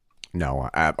 No,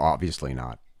 obviously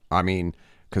not. I mean,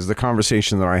 because the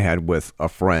conversation that I had with a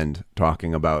friend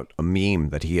talking about a meme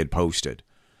that he had posted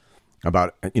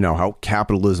about, how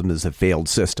capitalism is a failed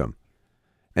system.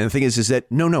 And the thing is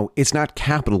that, no, it's not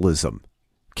capitalism.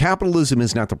 Capitalism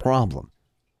is not the problem.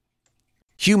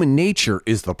 Human nature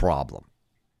is the problem.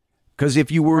 Because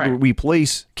if you were to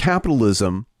replace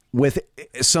capitalism with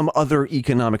some other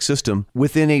economic system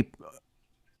within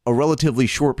a relatively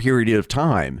short period of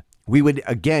time, we would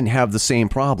again have the same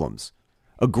problems.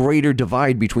 A greater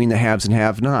divide between the haves and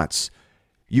have-nots.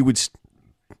 You would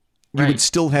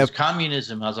still have...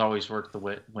 Communism has always worked the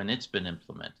way when it's been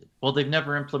implemented. Well, they've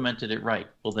never implemented it right.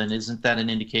 Well, then isn't that an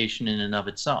indication in and of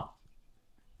itself?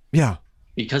 Yeah.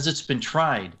 Because it's been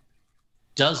tried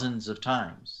dozens of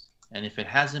times. And if it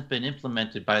hasn't been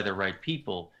implemented by the right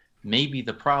people, maybe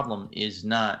the problem is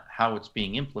not how it's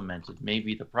being implemented.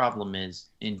 Maybe the problem is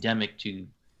endemic to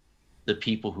the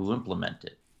people who implement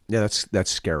it. Yeah, that's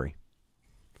scary.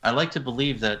 I like to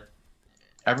believe that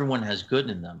everyone has good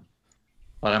in them,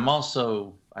 but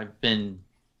I've been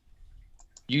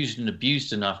used and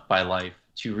abused enough by life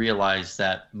to realize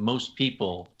that most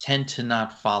people tend to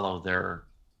not follow their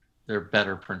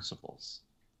better principles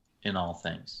in all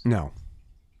things. No.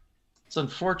 It's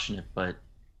unfortunate,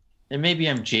 and maybe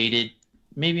I'm jaded.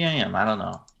 Maybe I am. I don't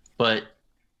know. But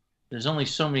there's only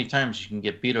so many times you can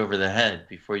get beat over the head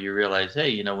before you realize,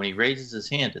 hey, when he raises his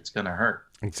hand, it's going to hurt.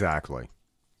 Exactly.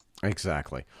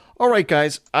 All right,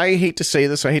 guys. I hate to say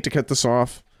this. I hate to cut this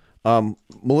off.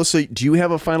 Melissa, do you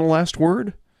have a final last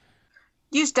word?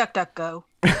 Use DuckDuckGo.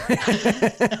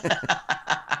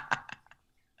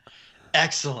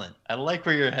 Excellent. I like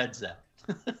where your head's at.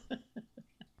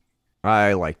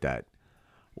 I like that.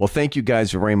 Well, thank you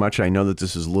guys very much. I know that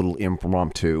this is a little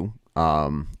impromptu.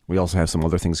 We also have some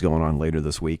other things going on later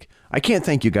this week. I can't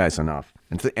thank you guys enough.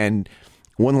 And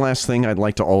one last thing, I'd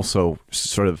like to also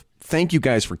sort of thank you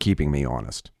guys for keeping me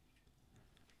honest.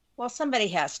 Well, somebody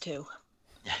has to.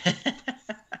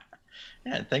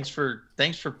 Yeah, thanks for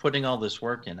putting all this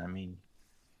work in. I mean,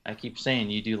 I keep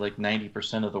saying you do like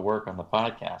 90% of the work on the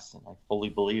podcast, and I fully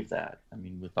believe that. I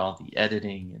mean, with all the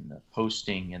editing and the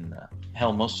posting and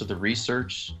most of the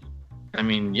research. I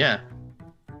mean, yeah.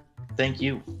 Thank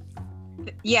you.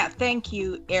 Yeah, thank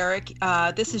you, Eric.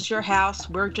 This is your house.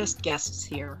 We're just guests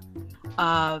here.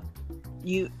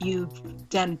 You've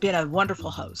been a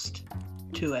wonderful host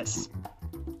to us.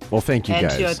 Well, thank you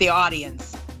guys. And to the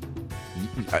audience.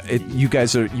 You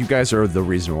guys are the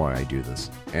reason why I do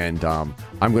this, and I'm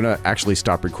gonna actually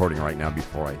stop recording right now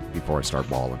before I start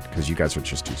bawling, because you guys are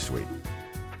just too sweet.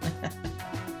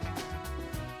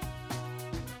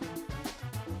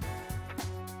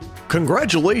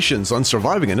 Congratulations on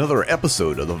surviving another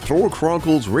episode of the Fedora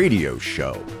Chronicles radio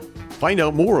show. Find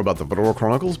out more about the Fedora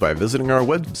Chronicles by visiting our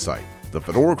website,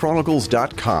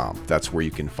 thefedorachronicles.com. That's where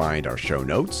you can find our show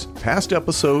notes, past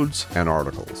episodes, and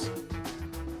articles.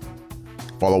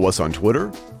 Follow us on Twitter,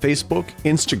 Facebook,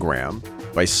 Instagram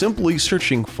by simply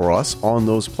searching for us on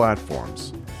those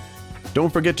platforms.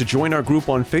 Don't forget to join our group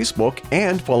on Facebook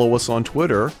and follow us on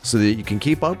Twitter so that you can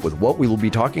keep up with what we will be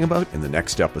talking about in the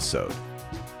next episode.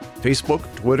 Facebook,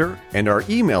 Twitter, and our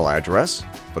email address,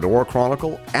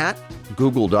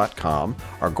 fedorachronicle@google.com,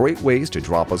 are great ways to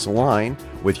drop us a line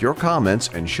with your comments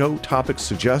and show topic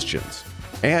suggestions.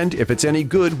 And if it's any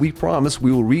good, we promise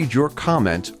we will read your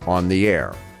comment on the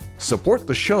air. Support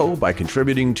the show by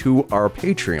contributing to our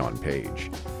Patreon page,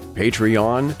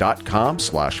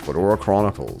 patreon.com/Fedora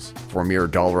Chronicles. For a mere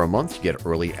 $1 a month, you get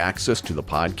early access to the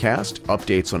podcast,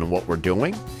 updates on what we're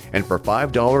doing, and for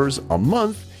 $5 a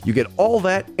month, you get all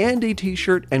that and a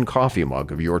t-shirt and coffee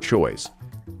mug of your choice.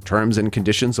 Terms and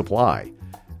conditions apply.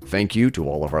 Thank you to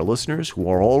all of our listeners who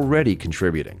are already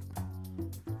contributing.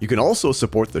 You can also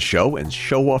support the show and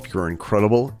show off your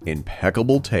incredible,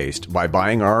 impeccable taste by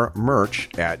buying our merch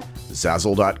at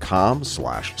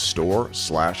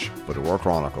Zazzle.com/store/Fedora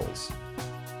Chronicles.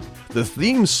 The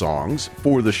theme songs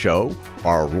for the show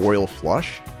are Royal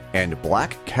Flush and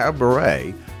Black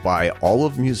Cabaret by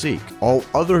Olive Musique. All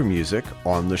other music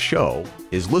on the show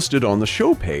is listed on the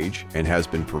show page and has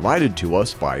been provided to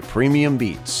us by Premium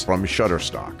Beats from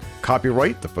Shutterstock.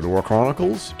 Copyright The Fedora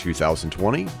Chronicles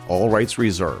 2020, all rights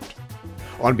reserved.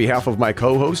 On behalf of my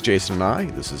co-host Jason and I,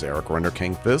 this is Eric Render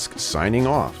King Fisk signing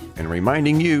off and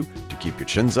reminding you to keep your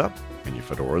chins up and your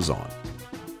fedoras on.